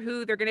Doctor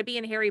Who, they're going to be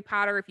in Harry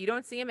Potter. If you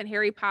don't see them in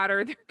Harry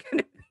Potter, they're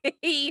going to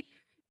be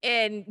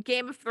in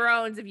Game of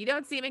Thrones. If you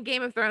don't see them in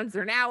Game of Thrones,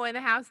 they're now in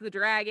the House of the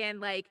Dragon.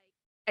 Like,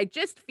 I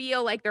just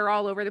feel like they're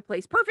all over the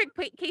place. Perfect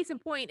case in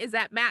point is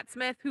that Matt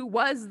Smith, who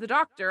was the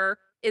Doctor,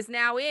 is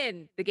now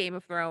in the Game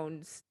of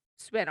Thrones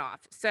spinoff.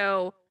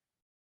 So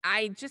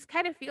I just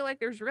kind of feel like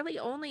there's really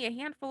only a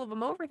handful of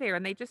them over there,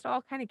 and they just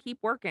all kind of keep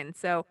working.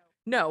 So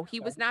no, he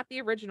was not the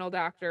original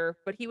Doctor,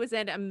 but he was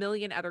in a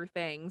million other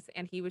things,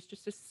 and he was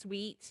just a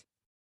sweet,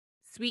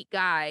 sweet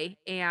guy.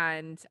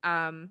 And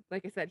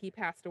like I said, he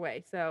passed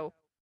away. So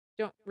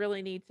don't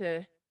really need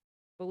to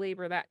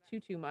belabor that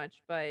too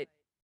much, but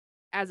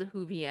as a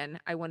Whovian,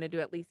 I wanted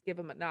to at least give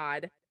him a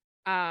nod.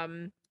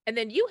 And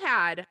then you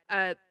had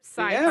a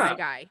sci-fi Yeah.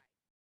 guy,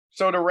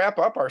 So to wrap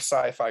up our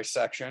sci-fi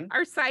section,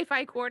 our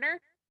sci-fi corner.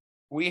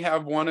 we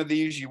have one of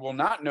these. You will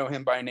not know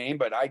him by name,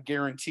 but I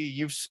guarantee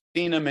you've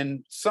seen him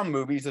in some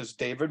movies as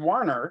David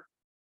Warner,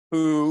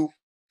 who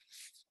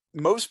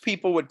most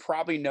people would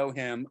probably know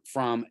him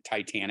from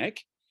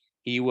Titanic.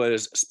 He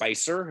was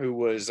Spicer, who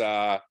was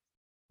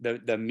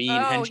the mean Oh,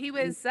 henchman. he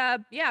was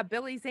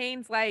Billy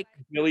Zane's like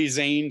Billy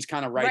Zane's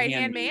kind of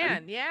right-hand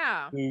man.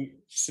 Yeah. who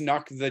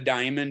snuck the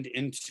diamond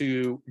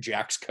into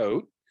Jack's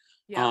coat.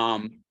 Yeah.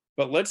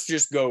 But let's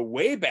just go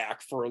way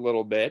back for a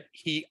little bit.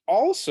 He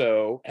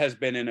also has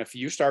been in a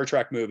few Star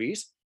Trek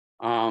movies,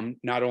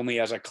 not only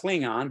as a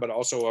Klingon, but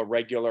also a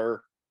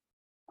regular,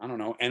 I don't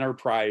know,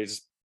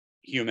 Enterprise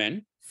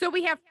human. So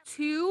we have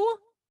two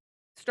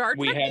Star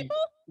Trek people?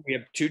 We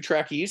have two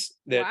Trekkies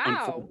that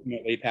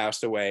unfortunately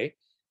passed away.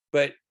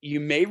 But you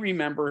may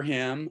remember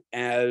him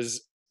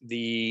as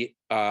the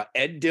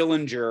Ed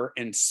Dillinger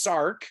and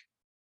Sark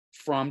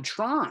from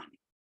Tron,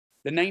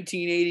 the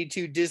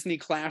 1982 Disney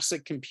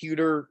classic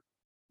computer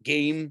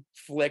game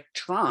flick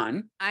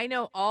Tron. I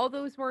know all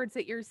those words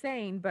that you're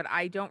saying, but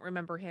I don't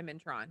remember him in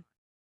Tron.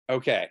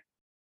 Okay.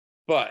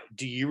 But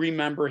do you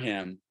remember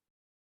him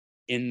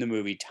in the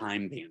movie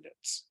Time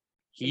Bandits?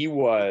 He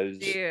was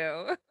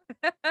the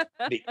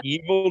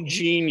evil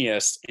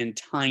genius in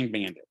Time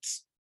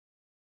Bandits.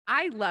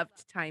 I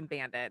loved Time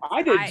Bandits.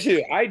 I did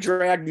too. I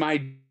dragged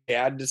my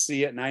dad to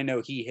see it, and I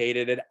know he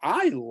hated it.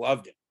 I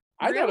loved it.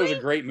 I thought it was a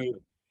great movie.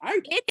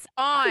 It's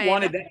on. I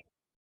wanted that.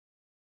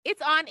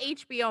 It's on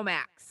HBO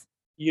Max.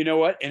 You know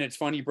what? And it's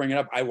funny you bring it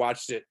up. I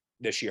watched it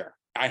this year.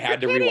 I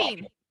had to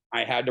rewatch it.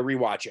 I had to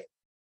rewatch it.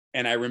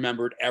 And I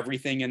remembered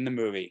everything in the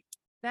movie.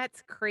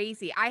 That's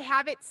crazy. I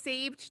have it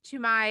saved to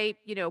my,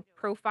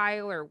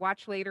 profile or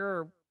watch later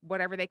or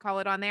whatever they call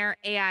it on there,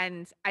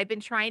 and I've been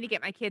trying to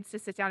get my kids to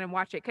sit down and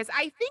watch it because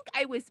I think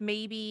I was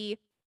maybe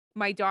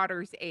my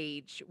daughter's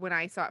age when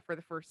I saw it for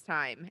the first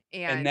time,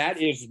 And and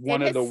that is it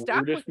one of has the stuck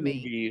weirdest with me.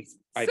 movies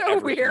I've So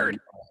ever weird. seen.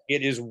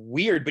 It is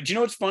weird, but you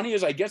know what's funny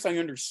is I guess I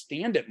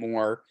understand it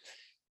more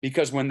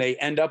because when they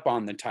end up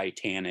on the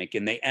Titanic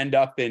and they end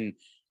up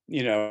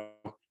you know,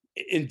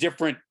 in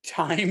different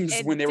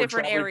times when In they were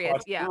different traveling areas,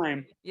 across yeah.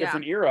 time, Yeah.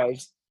 different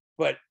eras,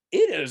 but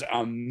it is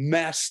a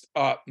messed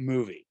up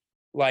movie.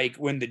 Like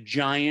when the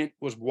giant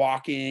was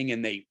walking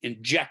and they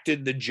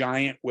injected the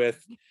giant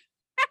with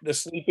the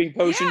sleeping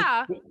potion,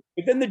 Yeah.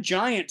 but then the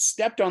giant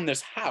stepped on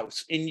this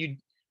house and you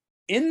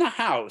in the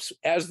house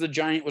as the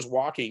giant was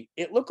walking,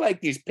 it looked like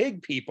these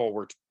pig people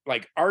were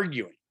like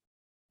arguing.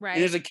 And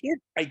Right. as a kid,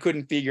 I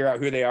couldn't figure out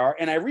who they are.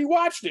 And I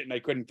rewatched it and I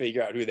couldn't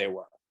figure out who they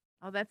were.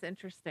 Oh, that's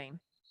interesting.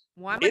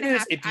 Well, It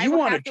is, if I you will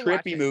want a have to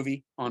watch trippy it.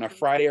 movie on a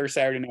Friday or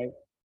Saturday night,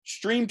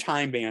 stream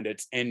Time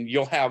Bandits and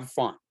you'll have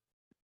fun.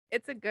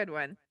 It's a good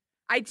one.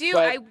 I do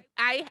But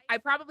I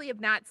probably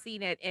have not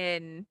seen it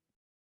in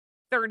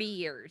 30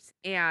 years,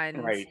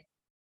 and right.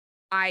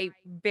 I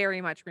very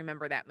much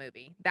remember that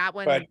movie.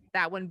 But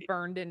That one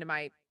burned into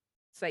my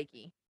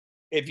psyche.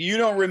 if you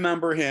don't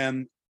remember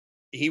him,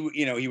 he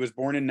was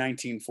born in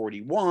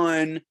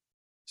 1941.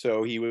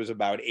 So he was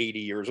about 80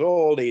 years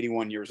old,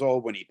 81 years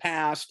old when he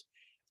passed.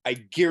 I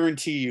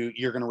guarantee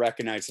you're going to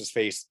recognize his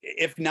face.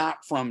 If not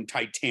from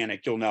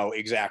Titanic, you'll know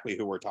exactly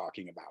who we're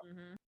talking about.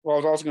 Mhm. Well, I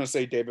was also going to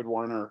say David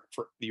Warner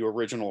for the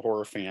original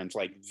horror fans,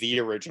 like the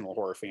original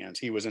horror fans.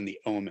 He was in The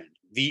Omen,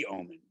 the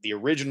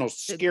original The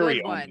scary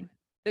good Omen one.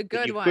 The that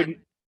good you couldn't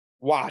one.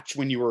 watch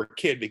when you were a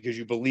kid because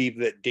you believed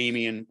that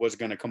Damien was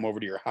going to come over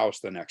to your house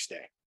the next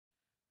day.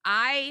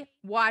 I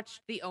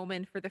watched The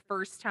Omen for the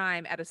first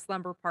time at a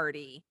slumber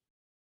party,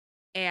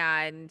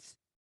 and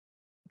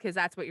because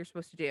that's what you're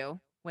supposed to do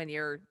when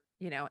you're,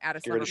 at a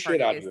Scare the slumber shit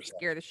party out of is yourself.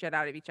 scare the shit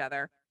out of each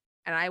other.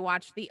 And I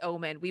watched The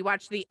Omen. We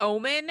watched The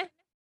Omen,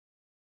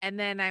 and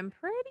then I'm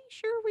pretty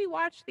sure we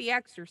watched The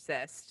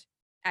Exorcist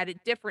at a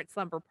different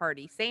slumber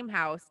party, same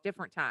house,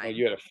 different Well, time.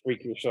 you had to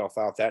freak yourself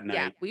out that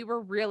Yeah, night. we were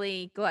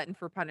really glutton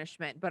for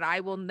punishment, but I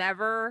will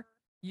never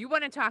you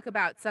wanna talk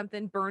about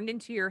something burned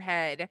into your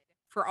head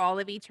for all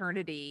of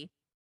eternity.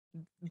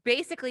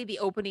 Basically, the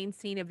opening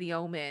scene of The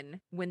Omen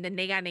when the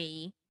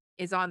nanny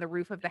is on the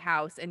roof of the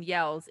house and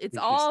yells, "It's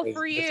And she all says,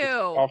 for "This is you.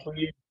 all for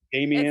you, It's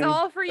Damien."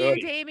 all for Oh, you,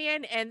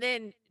 Damien," and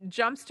then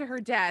jumps to her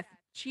death.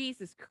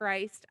 Jesus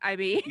Christ. I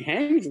mean, she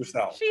hangs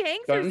herself. she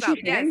hangs Doesn't herself.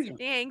 she? Yes, Hangs her.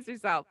 she hangs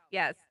herself.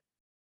 Yes.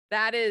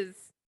 That is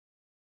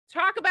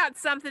talk about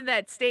something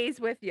that stays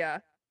with you.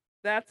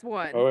 That's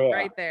one Oh yeah.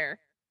 right there.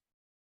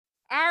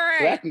 All So right.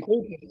 that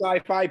concludes the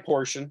sci-fi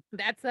portion,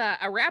 That's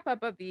a wrap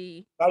up of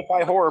the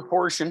sci-fi horror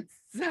portion.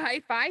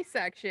 sci-fi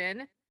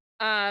section.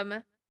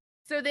 Um,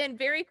 so then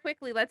very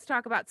quickly, let's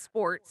talk about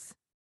sports.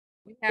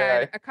 We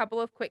had Okay, a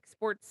couple of quick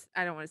sports.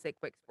 I don't want to say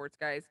quick sports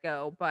guys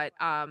go, but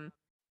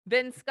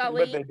Vin but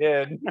Scully. they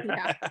did.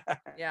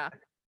 Yeah,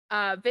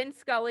 yeah. Vin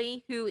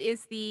Scully, who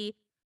is the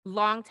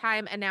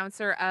longtime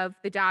announcer of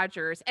the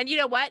Dodgers. And you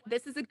know what?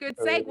 This is a good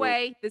Oh,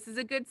 segue. This is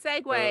a good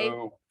segue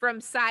oh. from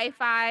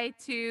sci-fi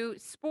to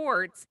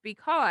sports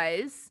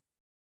because,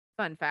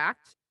 fun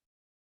fact,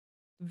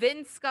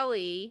 Vin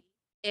Scully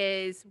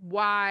is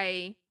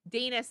why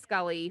Dana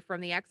Scully from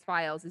the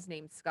X-Files is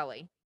named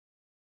Scully.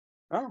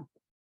 Oh,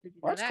 Did you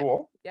well, know that's that?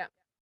 cool. Yeah.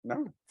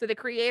 No, So the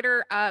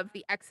creator of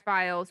the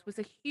X-Files was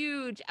a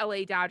huge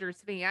LA Dodgers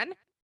fan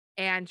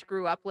and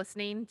grew up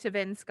listening to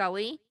Vin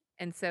Scully.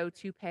 And so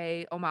to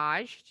pay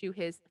homage to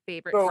his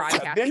favorite so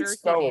broadcaster, he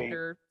named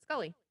her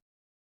Scully.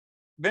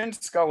 Vince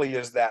Scully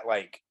is that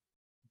like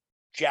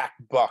Jack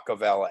Buck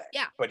of LA,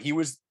 Yeah. but he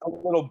was a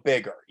little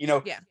bigger.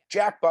 Yeah.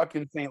 Jack Buck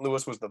in St.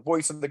 Louis was the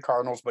voice of the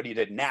Cardinals, but he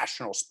did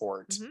national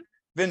sports. Mhm.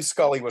 Vince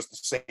Scully was the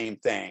same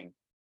thing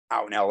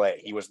out in LA.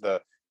 He was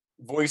the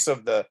voice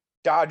of the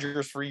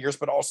Dodgers for years,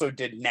 but also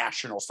did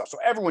national stuff. So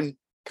everyone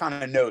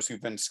kind of knows who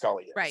Vince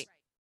Scully is. Right.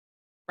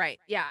 Right.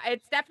 Yeah.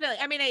 It's definitely,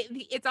 I mean,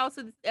 it's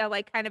also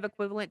like kind of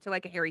equivalent to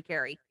like a Harry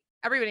Carey.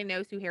 Everybody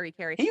knows who Harry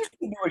Carey. He used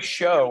to do a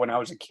show when I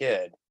was a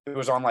kid. It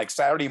was on like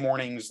Saturday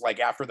mornings, like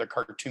after the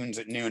cartoons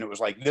at noon. It was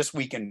like This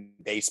Week in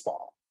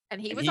Baseball.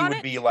 And he And was he on would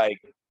it? be like,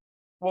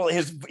 well,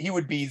 he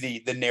would be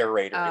the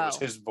narrator. It was Oh,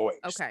 his voice.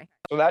 okay.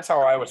 So that's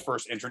how I was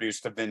first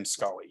introduced to Vin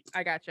Scully.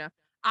 I gotcha.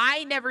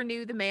 I never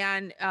knew the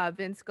man,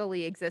 Vin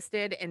Scully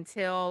existed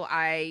until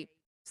I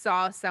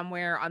saw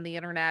somewhere on the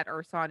internet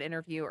or saw an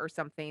interview or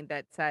something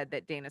that said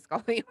that Dana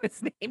Scully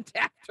was named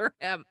after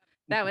him.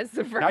 That was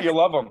the Now you first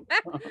love him.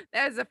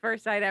 that was the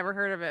first I'd ever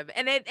heard of him.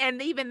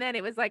 And even then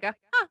it was like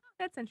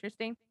that's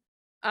interesting.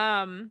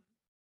 Um,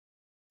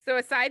 so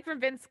aside from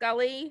Vin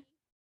Scully,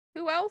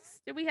 who else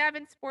did we have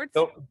in sports?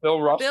 Bill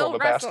Russell, Bill the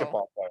Russell.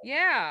 basketball player.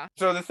 Yeah.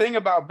 So the thing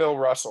about Bill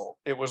Russell,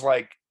 it was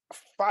like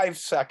 5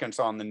 seconds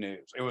on the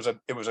news. It was a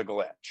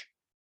glitch.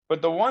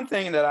 But the one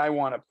thing that I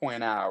want to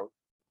point out,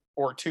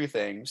 or two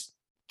things,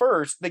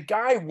 first, the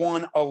guy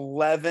won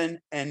 11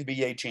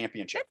 NBA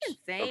championships. That's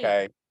insane.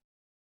 Okay.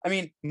 I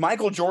mean,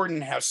 Michael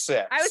Jordan has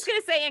 6. I was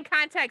going to say, in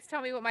context,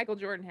 tell me what Michael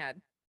Jordan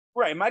had.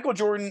 Right. Michael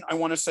Jordan, I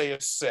want to say,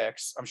 is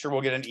 6. I'm sure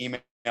we'll get an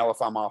email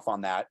if I'm off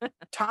on that.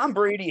 Tom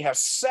Brady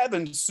has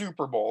 7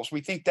 Super Bowls.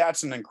 We think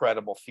that's an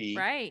incredible feat.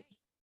 Right.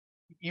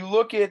 You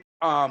look at,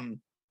 I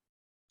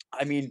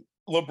mean,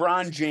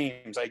 LeBron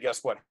James, I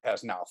guess what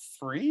has now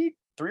 3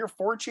 or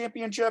 4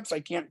 championships.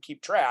 I can't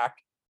keep track,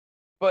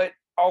 but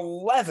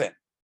 11.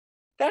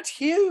 That's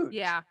huge.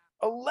 Yeah.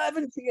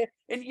 11.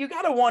 And you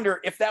got to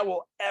wonder if that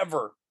will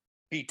ever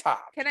be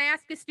topped. Can I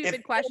ask a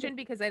stupid question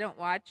because I don't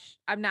watch?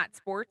 I'm not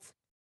sports.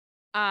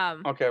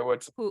 Okay,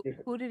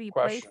 who did he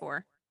play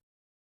for?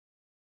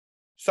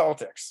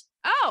 Celtics.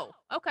 Oh,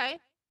 okay.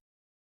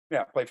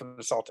 Yeah, played for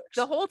the Celtics.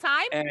 The whole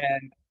time?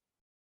 And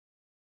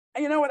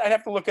you know what? I'd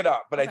have to look it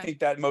up, but I think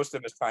that most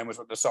of his time was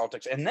with the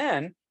Celtics. And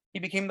then he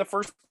became the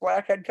first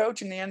black head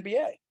coach in the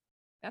NBA.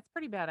 That's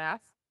pretty badass.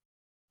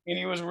 And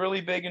he was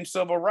really big in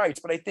civil rights.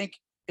 But I think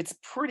it's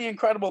pretty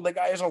incredible. The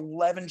guy has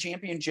 11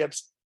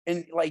 championships.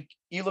 And like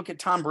you look at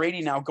Tom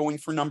Brady now going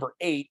for number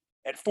 8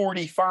 at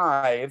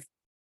 45.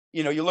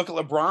 You know, you look at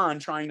LeBron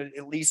trying to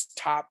at least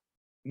top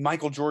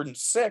Michael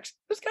Jordan's 6.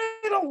 This guy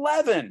had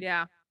 11.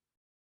 Yeah.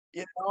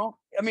 You know,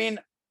 I mean,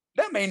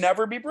 that may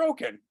never be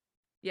broken.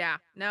 Yeah.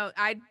 No,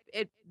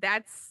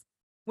 that's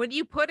when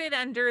you put it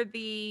under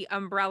the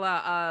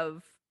umbrella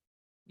of,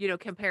 you know,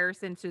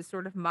 comparison to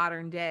sort of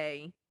modern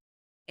day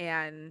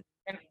and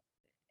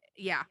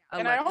yeah.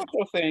 And I also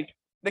think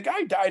the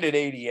guy died at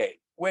 88,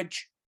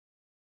 which,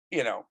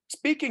 you know,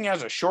 speaking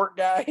as a short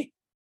guy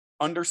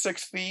under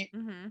 6 feet,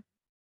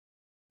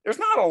 there's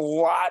not a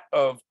lot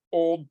of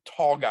old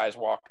tall guys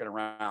walking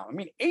around. I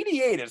mean,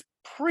 88 is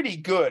pretty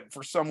good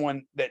for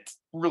someone that's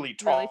really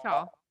tall. Really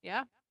tall.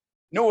 Yeah.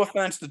 No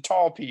offense to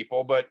tall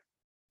people, but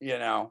you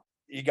know,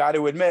 you got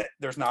to admit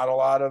there's not a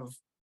lot of,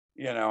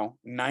 you know,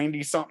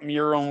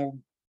 90-something-year-old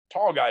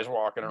tall guys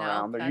walking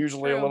around. They're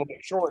usually a little bit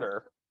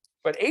shorter.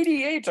 But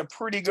 88's a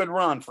pretty good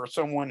run for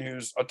someone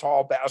who's a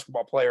tall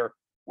basketball player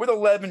with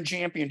 11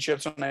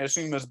 championships, and I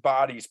assume his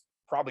body's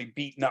probably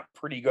beaten up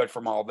pretty good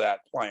from all that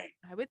playing.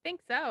 I would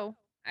think so.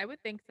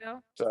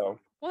 So,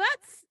 well,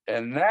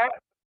 and that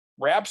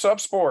wraps up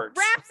sports.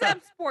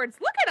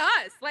 Look at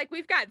us. Like,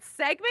 we've got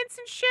segments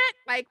and shit.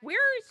 Like, we're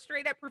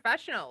straight up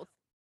professionals.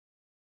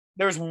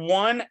 There's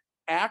one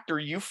actor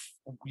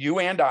you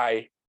and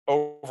I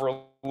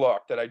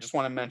overlooked that I just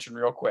want to mention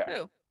real quick.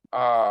 Who?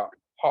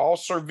 Paul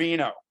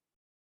Sorvino.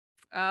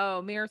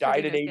 Oh, Mira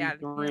died Sorvino's at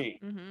 83.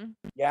 dad.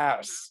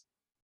 Yes.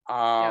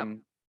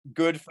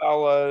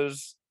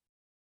 Goodfellas.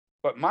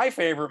 But my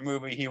favorite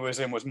movie he was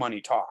in was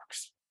Money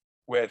Talks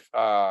with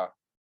what's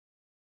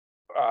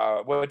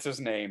his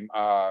name?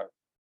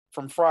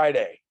 From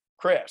Friday,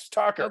 Chris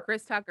Tucker. Oh,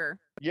 Chris Tucker.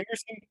 You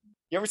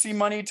ever see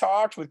Money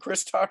Talks with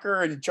Chris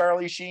Tucker and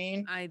Charlie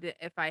Sheen?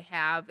 If I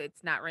have,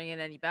 it's not ringing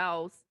any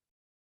bells.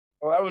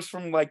 Well, that was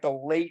from like the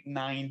late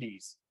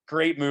 90s.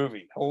 Great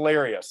movie,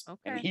 hilarious. Okay.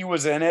 And he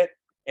was in it,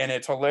 and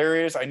it's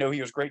hilarious. I know he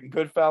was great in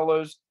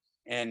Goodfellas,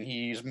 and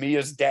he's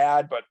Mia's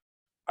dad, but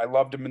I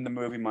loved him in the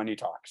movie Money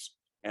Talks.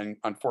 And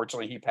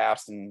unfortunately, he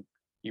passed, and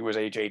he was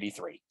age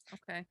 83.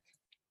 Okay.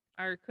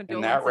 Our condolences.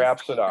 And that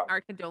wraps it up.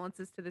 Our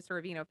condolences to the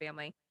Sorvino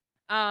family.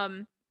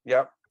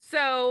 Yep.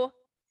 So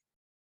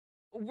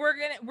we're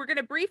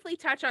gonna briefly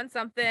touch on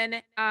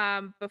something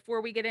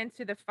before we get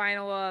into the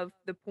final of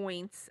the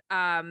points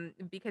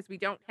because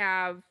we've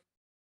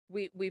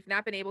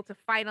not been able to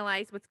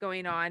finalize what's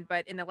going on,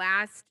 but in the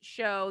last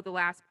show, the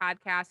last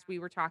podcast, we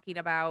were talking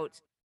about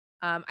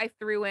I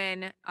threw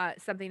in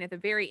something at the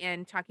very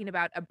end talking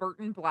about a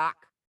Burton block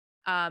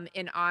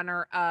in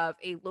honor of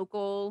a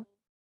local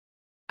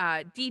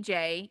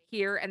DJ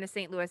here in the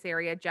St. Louis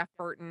area, Jeff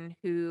Burton,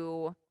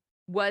 who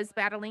was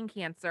battling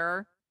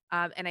cancer.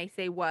 And I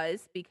say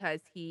was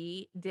because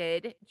he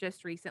did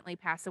just recently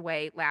pass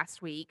away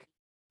last week.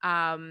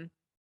 And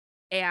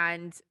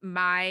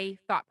my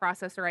thought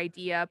process or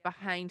idea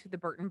behind the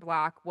Burton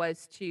block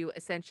was to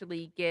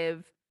essentially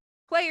give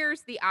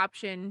players the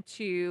option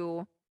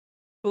to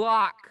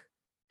block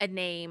a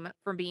name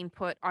from being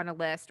put on a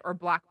list or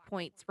block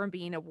points from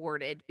being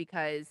awarded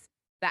because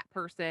that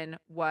person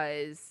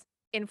was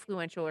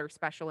influential or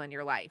special in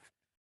your life.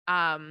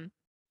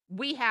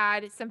 We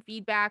had some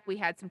feedback, we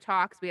had some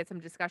talks, we had some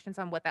discussions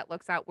on what that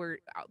looks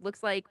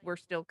like. We're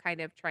still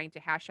kind of trying to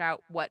hash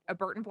out what a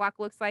Burton block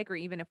looks like, or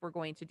even if we're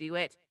going to do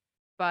it.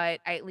 But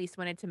I at least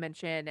wanted to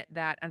mention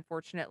that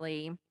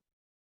unfortunately,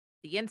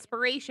 the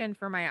inspiration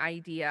for my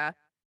idea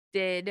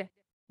did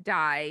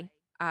die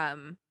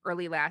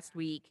early last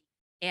week.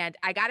 And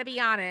I got to be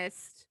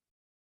honest,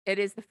 it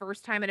is the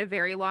first time in a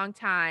very long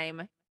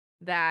time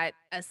that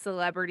a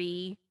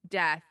celebrity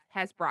death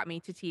has brought me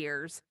to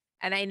tears.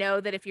 And I know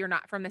that if you're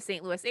not from the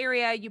St. Louis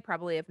area, you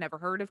probably have never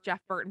heard of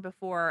Jeff Burton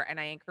before. And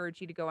I encourage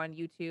you to go on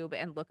YouTube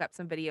and look up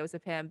some videos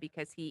of him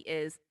because he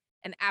is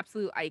an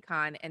absolute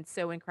icon and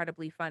so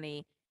incredibly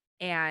funny.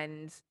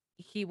 And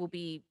he will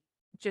be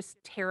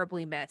just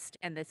terribly missed.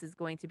 And this is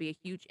going to be a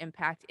huge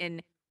impact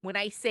in When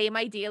I say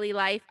my daily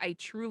life, I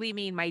truly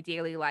mean my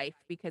daily life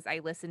because I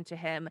listen to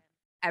him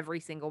every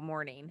single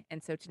morning.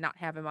 And so to not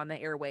have him on the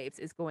airwaves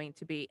is going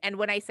to be, and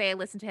when I say I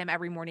listen to him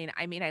every morning,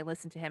 I mean I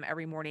listen to him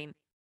every morning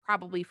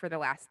probably for the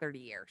last 30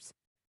 years.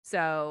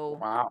 So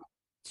Wow.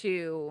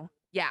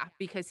 yeah,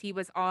 because he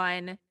was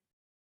on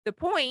The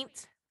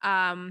Point,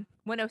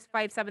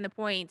 105.7 The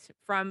Point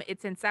from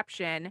its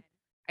inception.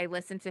 I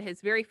listened to his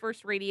very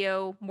first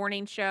radio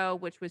morning show,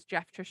 which was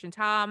Jeff, Trish, and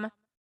Tom.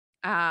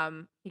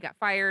 He got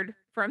fired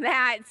from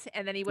that,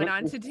 and then he went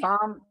on to do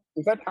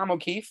Is that Tom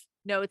O'Keefe?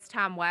 No, it's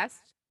Tom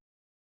West.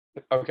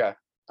 Okay.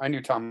 I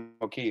knew Tom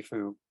O'Keefe,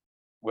 who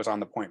was on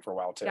The Point for a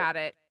while too. Got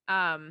it.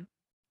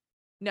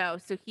 No,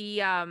 so he,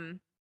 Tom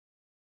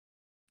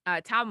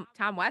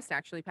West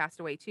actually passed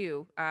away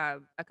too, a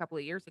couple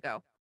of years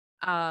ago.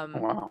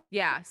 Wow.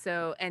 Yeah,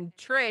 so and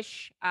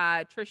Trish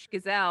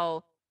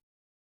Gazelle,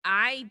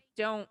 I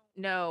don't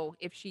know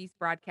if she's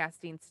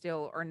broadcasting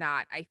still or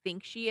not. I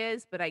think she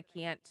is, but I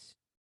can't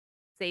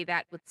say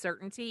that with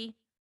certainty.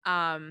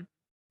 Um,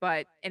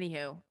 but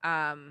anywho,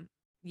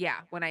 yeah,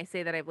 when I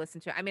say that I've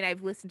listened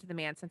to the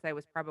man since I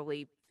was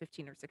probably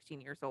 15 or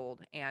 16 years old,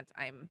 and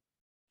I'm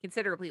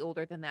considerably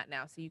older than that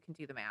now, so you can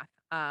do the math.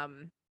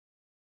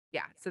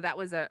 Yeah, so that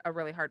was a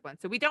really hard one.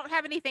 So we don't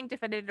have anything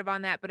definitive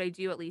on that, but I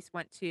do at least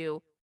want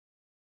to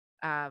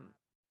um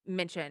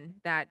mention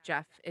that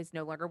Jeff is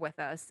no longer with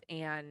us,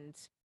 and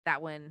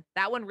that one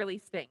really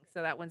stings.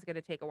 So that one's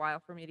gonna take a while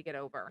for me to get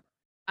over.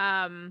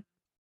 Um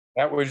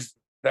That was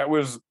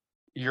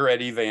your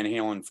Eddie Van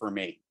Halen for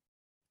me.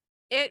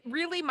 It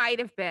really might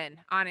have been,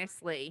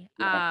 honestly.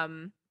 Yeah.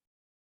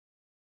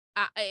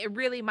 It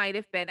really might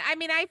have been. I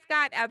mean, I've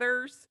got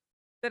others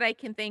that I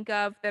can think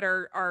of that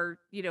are,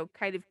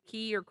 kind of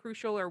key or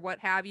crucial or what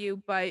have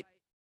you, but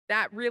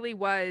that really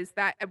was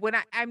that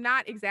I'm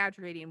not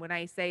exaggerating when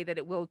I say that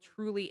it will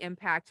truly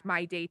impact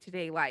my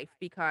day-to-day life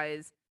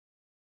because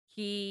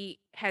he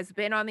has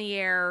been on the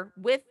air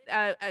with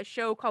a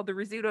show called The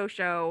Rizzuto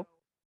Show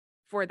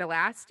for the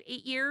last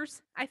 8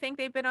 years. I think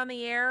they've been on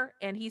the air,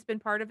 and he's been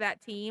part of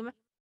that team.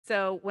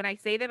 So when I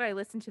say that I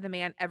listen to the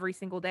man every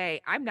single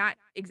day, I'm not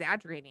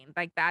exaggerating.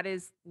 Like, that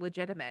is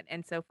legitimate.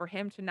 And so for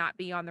him to not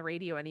be on the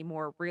radio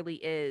anymore really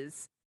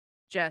is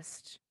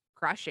just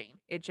crushing.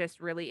 It just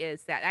really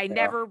is that. I Yeah.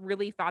 never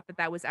really thought that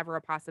that was ever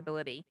a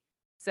possibility.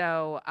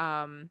 So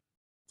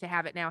to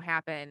have it now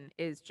happen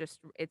is just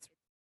it's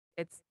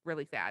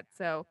really sad.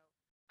 So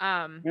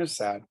um It's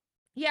sad.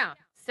 yeah.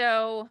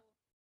 So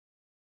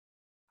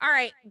all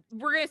right,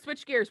 we're gonna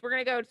switch gears. We're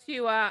gonna go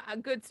to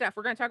good stuff.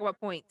 We're gonna talk about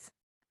points.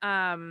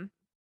 Um,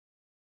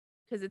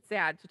 because it's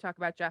sad to talk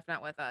about Jeff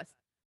not with us.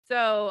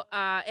 So,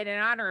 in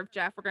honor of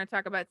Jeff, we're gonna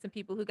talk about some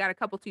people who got a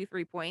couple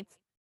 2-3 points.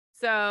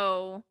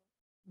 So,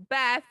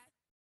 Beth,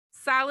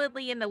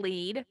 solidly in the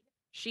lead.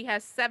 She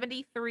has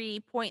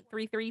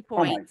 73.33 Oh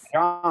my points.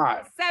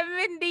 God.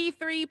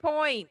 73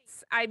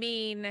 points. I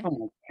mean, Oh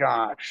my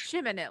gosh.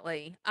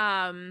 Imminently.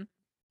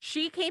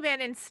 She came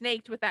in and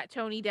snaked with that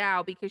Tony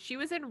Dow because she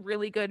was in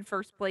really good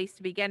first place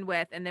to begin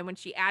with, and then when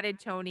she added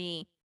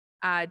Tony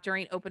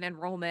during open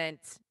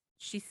enrollment,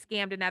 she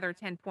scammed another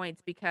 10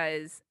 points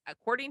because,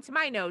 according to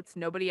my notes,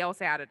 nobody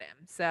else added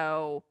him.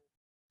 So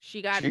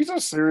She's a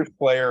serious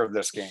player of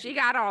this game. she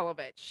got all of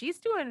it. She's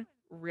doing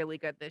really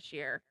good this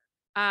year.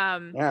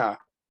 Um, Yeah.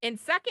 in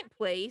second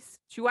place,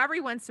 to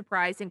everyone's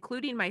surprise,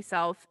 including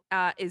myself,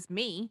 is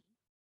me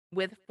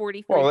with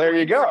 43 Well, there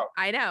you points. go.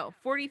 I know,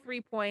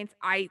 43 points.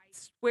 I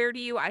swear to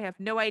you, I have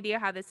no idea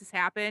how this has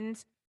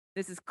happened.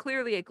 This is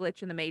clearly a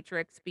glitch in the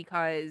matrix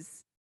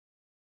because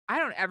I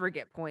don't ever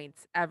get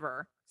points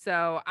ever.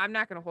 So I'm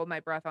not going to hold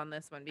my breath on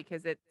this one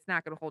because it's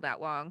not going to hold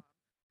that long.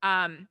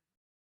 Um,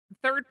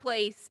 third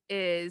place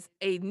is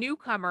a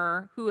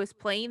newcomer who is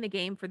playing the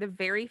game for the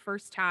very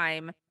first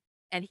time,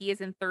 and he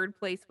is in third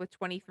place with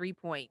 23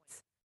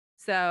 points.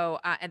 So,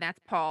 and that's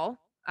Paul,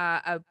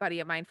 a buddy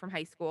of mine from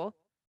high school.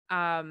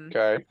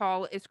 Okay.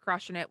 Paul is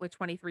crushing it with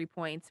 23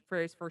 points for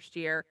his first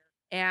year.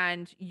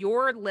 And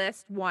your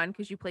list one,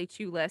 because you play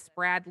two lists,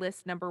 Brad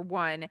list number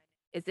one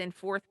is in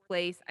fourth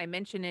place. I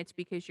mention it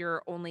because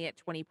you're only at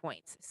 20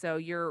 points. So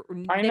you're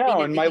I nipping know.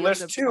 at And the my heels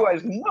list of too Paul.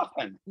 has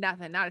nothing.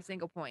 Nothing, not a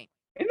single point.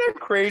 Isn't that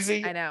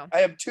crazy? I know. I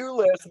have two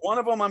lists. One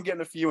of them I'm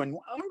getting a few, and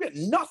I'm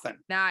getting nothing.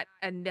 Not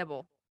a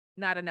nibble.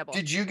 Not a nibble.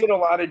 Did you get a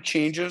lot of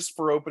changes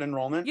for open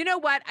enrollment? You know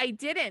what? I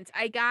didn't.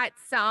 I got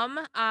some.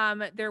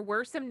 There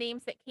were some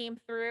names that came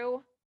through.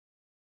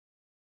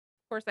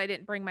 Of course, I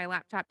didn't bring my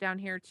laptop down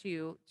here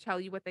to tell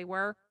you what they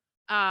were.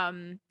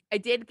 I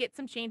did get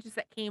some changes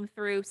that came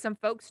through. Some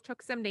folks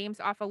took some names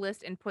off a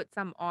list and put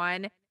some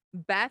on.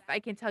 Beth, I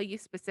can tell you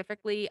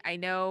specifically, I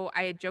know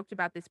I had joked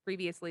about this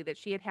previously that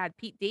she had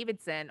Pete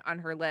Davidson on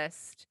her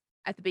list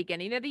at the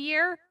beginning of the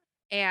year.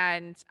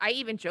 And I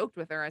even joked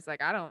with her. I was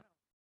like, I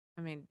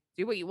mean,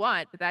 do what you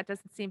want, but that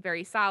doesn't seem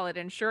very solid.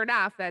 And sure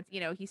enough, that's,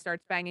 he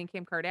starts banging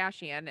Kim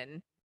Kardashian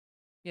and,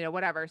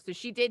 whatever. So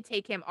she did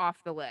take him off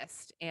the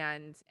list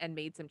and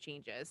made some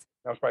changes.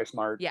 That was probably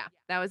smart. Yeah,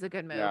 that was a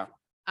good move. Yeah.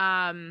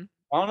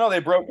 I don't know. They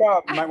broke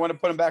up. You might want to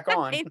put them back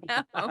on.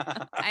 know.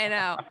 I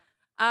know.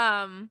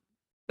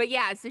 But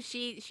yeah, so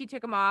she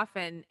took them off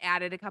and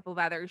added a couple of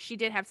others. She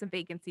did have some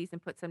vacancies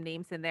and put some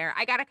names in there.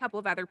 I got a couple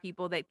of other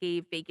people that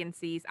gave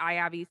vacancies. I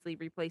obviously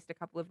replaced a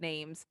couple of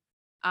names.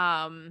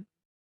 Um,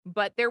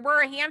 but there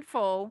were a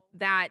handful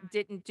that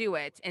didn't do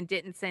it and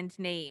didn't send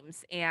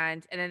names.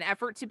 And in an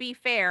effort to be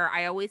fair,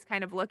 I always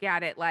kind of look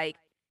at it like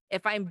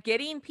if I'm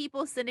getting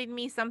people sending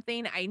me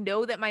something, I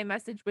know that my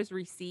message was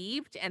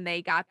received and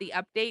they got the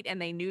update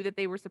and they knew that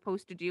they were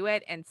supposed to do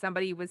it and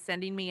somebody was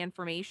sending me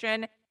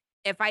information.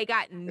 If I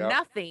got Yep.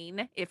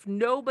 nothing, if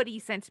nobody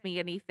sent me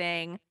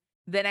anything,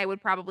 then I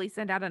would probably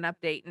send out an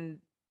update and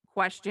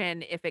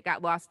question if it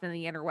got lost in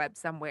the interweb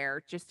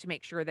somewhere just to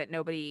make sure that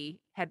nobody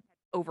had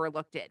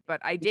overlooked it.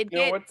 But I did You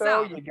know get what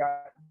though? some. You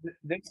got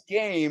this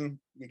game.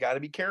 You got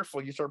to be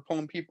careful. You start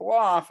pulling people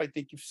off. I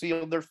think you've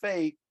sealed their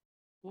fate.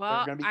 They're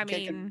Well, going to be I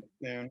kicking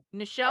mean, soon.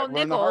 Nichelle I've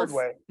learned the hard Nichols,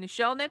 way.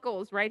 Nichelle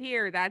Nichols right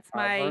here. I've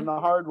learned the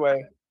hard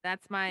way.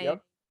 That's my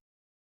Yep.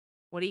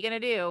 what are you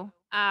gonna do?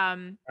 I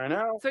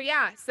know. So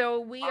yeah,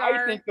 so we I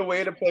are think the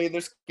way to play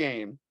this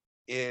game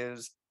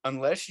is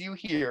unless you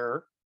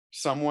hear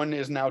someone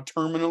is now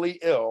terminally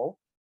ill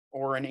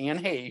or an Anne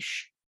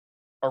Heche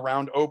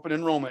around open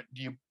enrollment,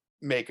 do you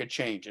make a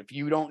change? If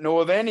you don't know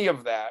of any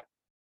of that,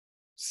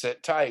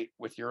 sit tight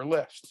with your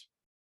list.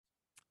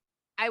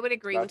 I would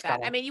agree with That's that.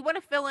 kind I of mean, you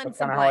wanna fill in that's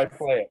some kind of how I blanks.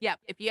 play it. Yep,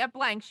 if you have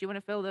blanks, you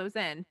wanna fill those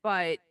in,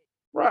 but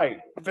Right.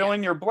 Fill yeah,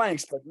 in your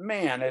blanks, but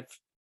man, if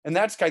and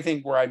that's I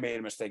think where I made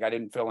a mistake. I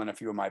didn't fill in a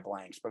few of my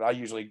blanks, but I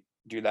usually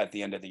do that at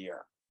the end of the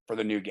year for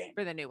the new game.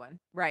 for the new one,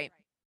 right,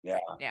 Yeah.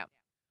 yeah.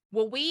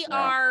 Well, we Yeah.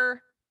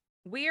 are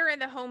we're in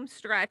the home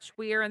stretch,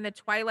 we are in the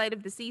twilight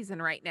of the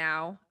season right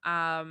now,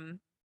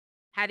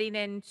 heading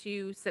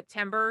into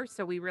September,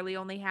 so we really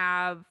only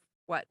have,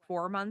 what,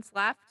 4 months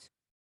left?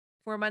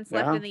 4 months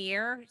left Yeah. in the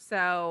year,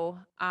 so,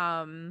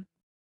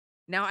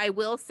 now I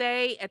will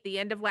say at the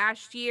end of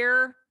last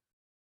year,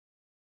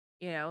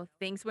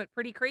 things went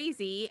pretty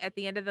crazy at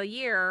the end of the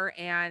year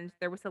and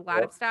there was a lot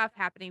of Yep. stuff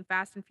happening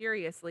fast and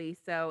furiously.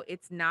 So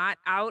it's not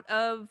out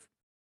of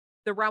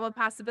the realm of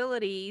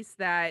possibilities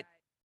that,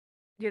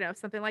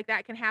 something like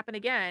that can happen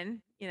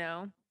again.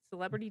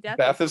 Celebrity death is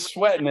Beth is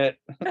sweating it.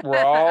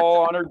 We're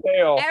all on her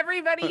tail.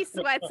 everybody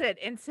sweats it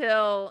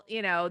until,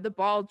 the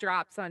ball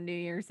drops on New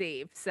Year's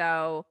Eve.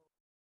 So,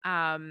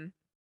 um,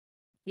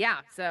 yeah,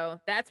 so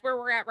that's where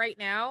we're at right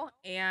now.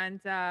 And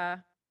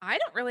I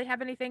don't really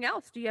have anything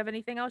else. Do you have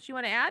anything else you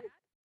want to add?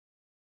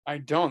 I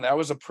don't. That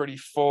was a pretty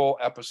full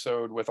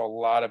episode with a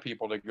lot of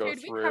people to go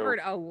Dude, we through. covered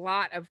a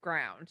lot of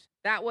ground.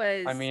 That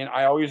I was mean,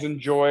 I always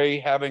enjoy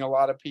having a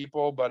lot of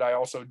people, but I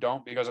also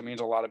don't because it means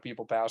a lot of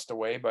people passed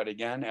away. But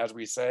again, as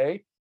we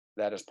say,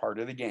 that is part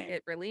of the game.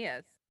 it really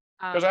is.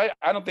 Because I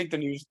don't think the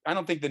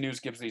news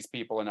gives these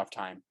people enough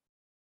time.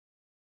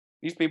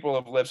 These people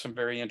have lived some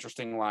very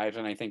interesting lives,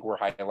 and I think we're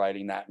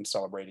highlighting that and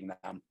celebrating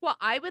them. Well,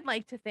 I would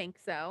like to think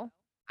so.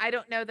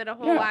 Yeah.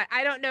 I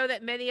don't know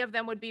that many of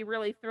them would be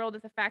really thrilled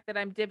at the fact that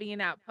I'm divvying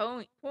out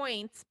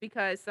points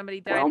because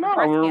somebody died Well, from no,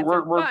 breast cancer,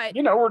 we're but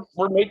you know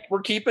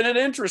we're keeping it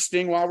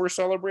interesting while we're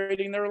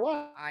celebrating their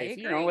life. I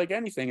Like agree.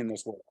 anything in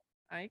this world.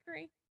 I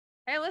agree.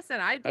 Hey,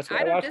 listen, I That's why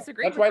I don't Las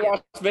disagree that's with why you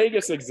Las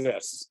Vegas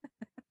exists.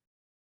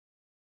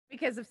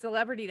 because of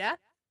celebrity death.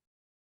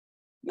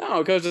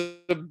 No, because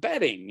of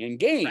betting and Right.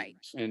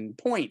 games and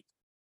points.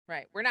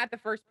 Right. We're not the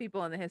first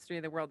people in the history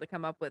of the world to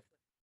come up with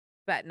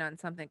betting on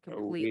something So we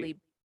completely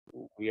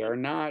we are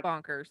not.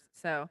 bonkers.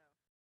 So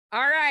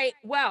all right.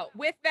 Well,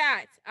 with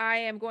that, I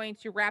am going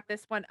to wrap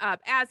this one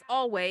up. As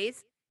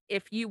always,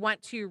 if you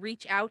want to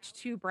reach out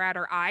to Brad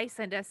or I,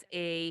 send us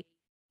a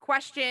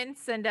question,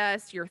 send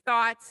us your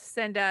thoughts,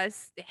 send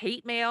us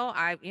hate mail.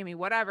 I mean,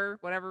 whatever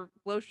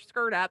blows your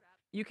skirt up.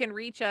 You can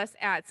reach us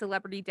at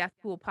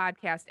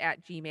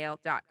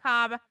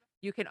celebritydeathpoolpodcast@gmail.com.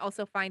 You can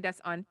also find us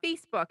on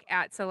Facebook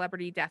at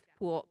Celebrity Death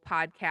Pool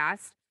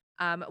Podcast.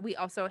 We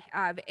also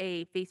have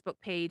a Facebook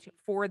page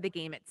for the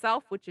game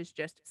itself, which is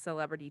just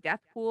Celebrity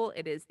Death Pool.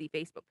 It is the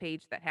Facebook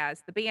page that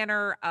has the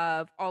banner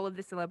of all of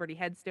the celebrity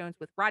headstones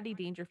with Rodney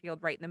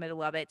Dangerfield right in the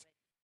middle of it.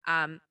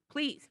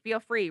 Please feel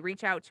free,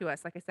 reach out to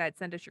us. Like I said,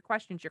 send us your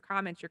questions, your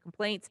comments, your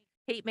complaints,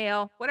 hate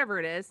mail, whatever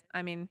it is.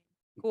 I mean,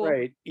 cool.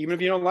 Right. Even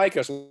if you don't like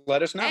us,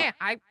 let us know. Hey,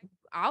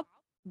 I'll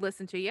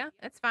listen to you.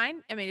 It's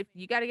fine. I mean, if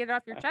you got to get it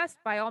off your chest,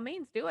 by all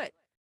means, do it.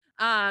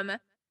 Um,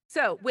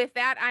 so with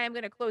that, I am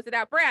going to close it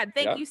out. Brad,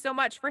 thank Yep. you so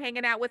much for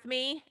hanging out with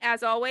me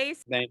as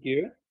always. Thank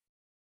you.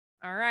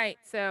 All right.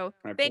 So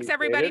I thanks appreciate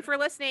everybody it. for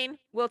listening.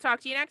 We'll talk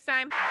to you next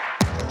time.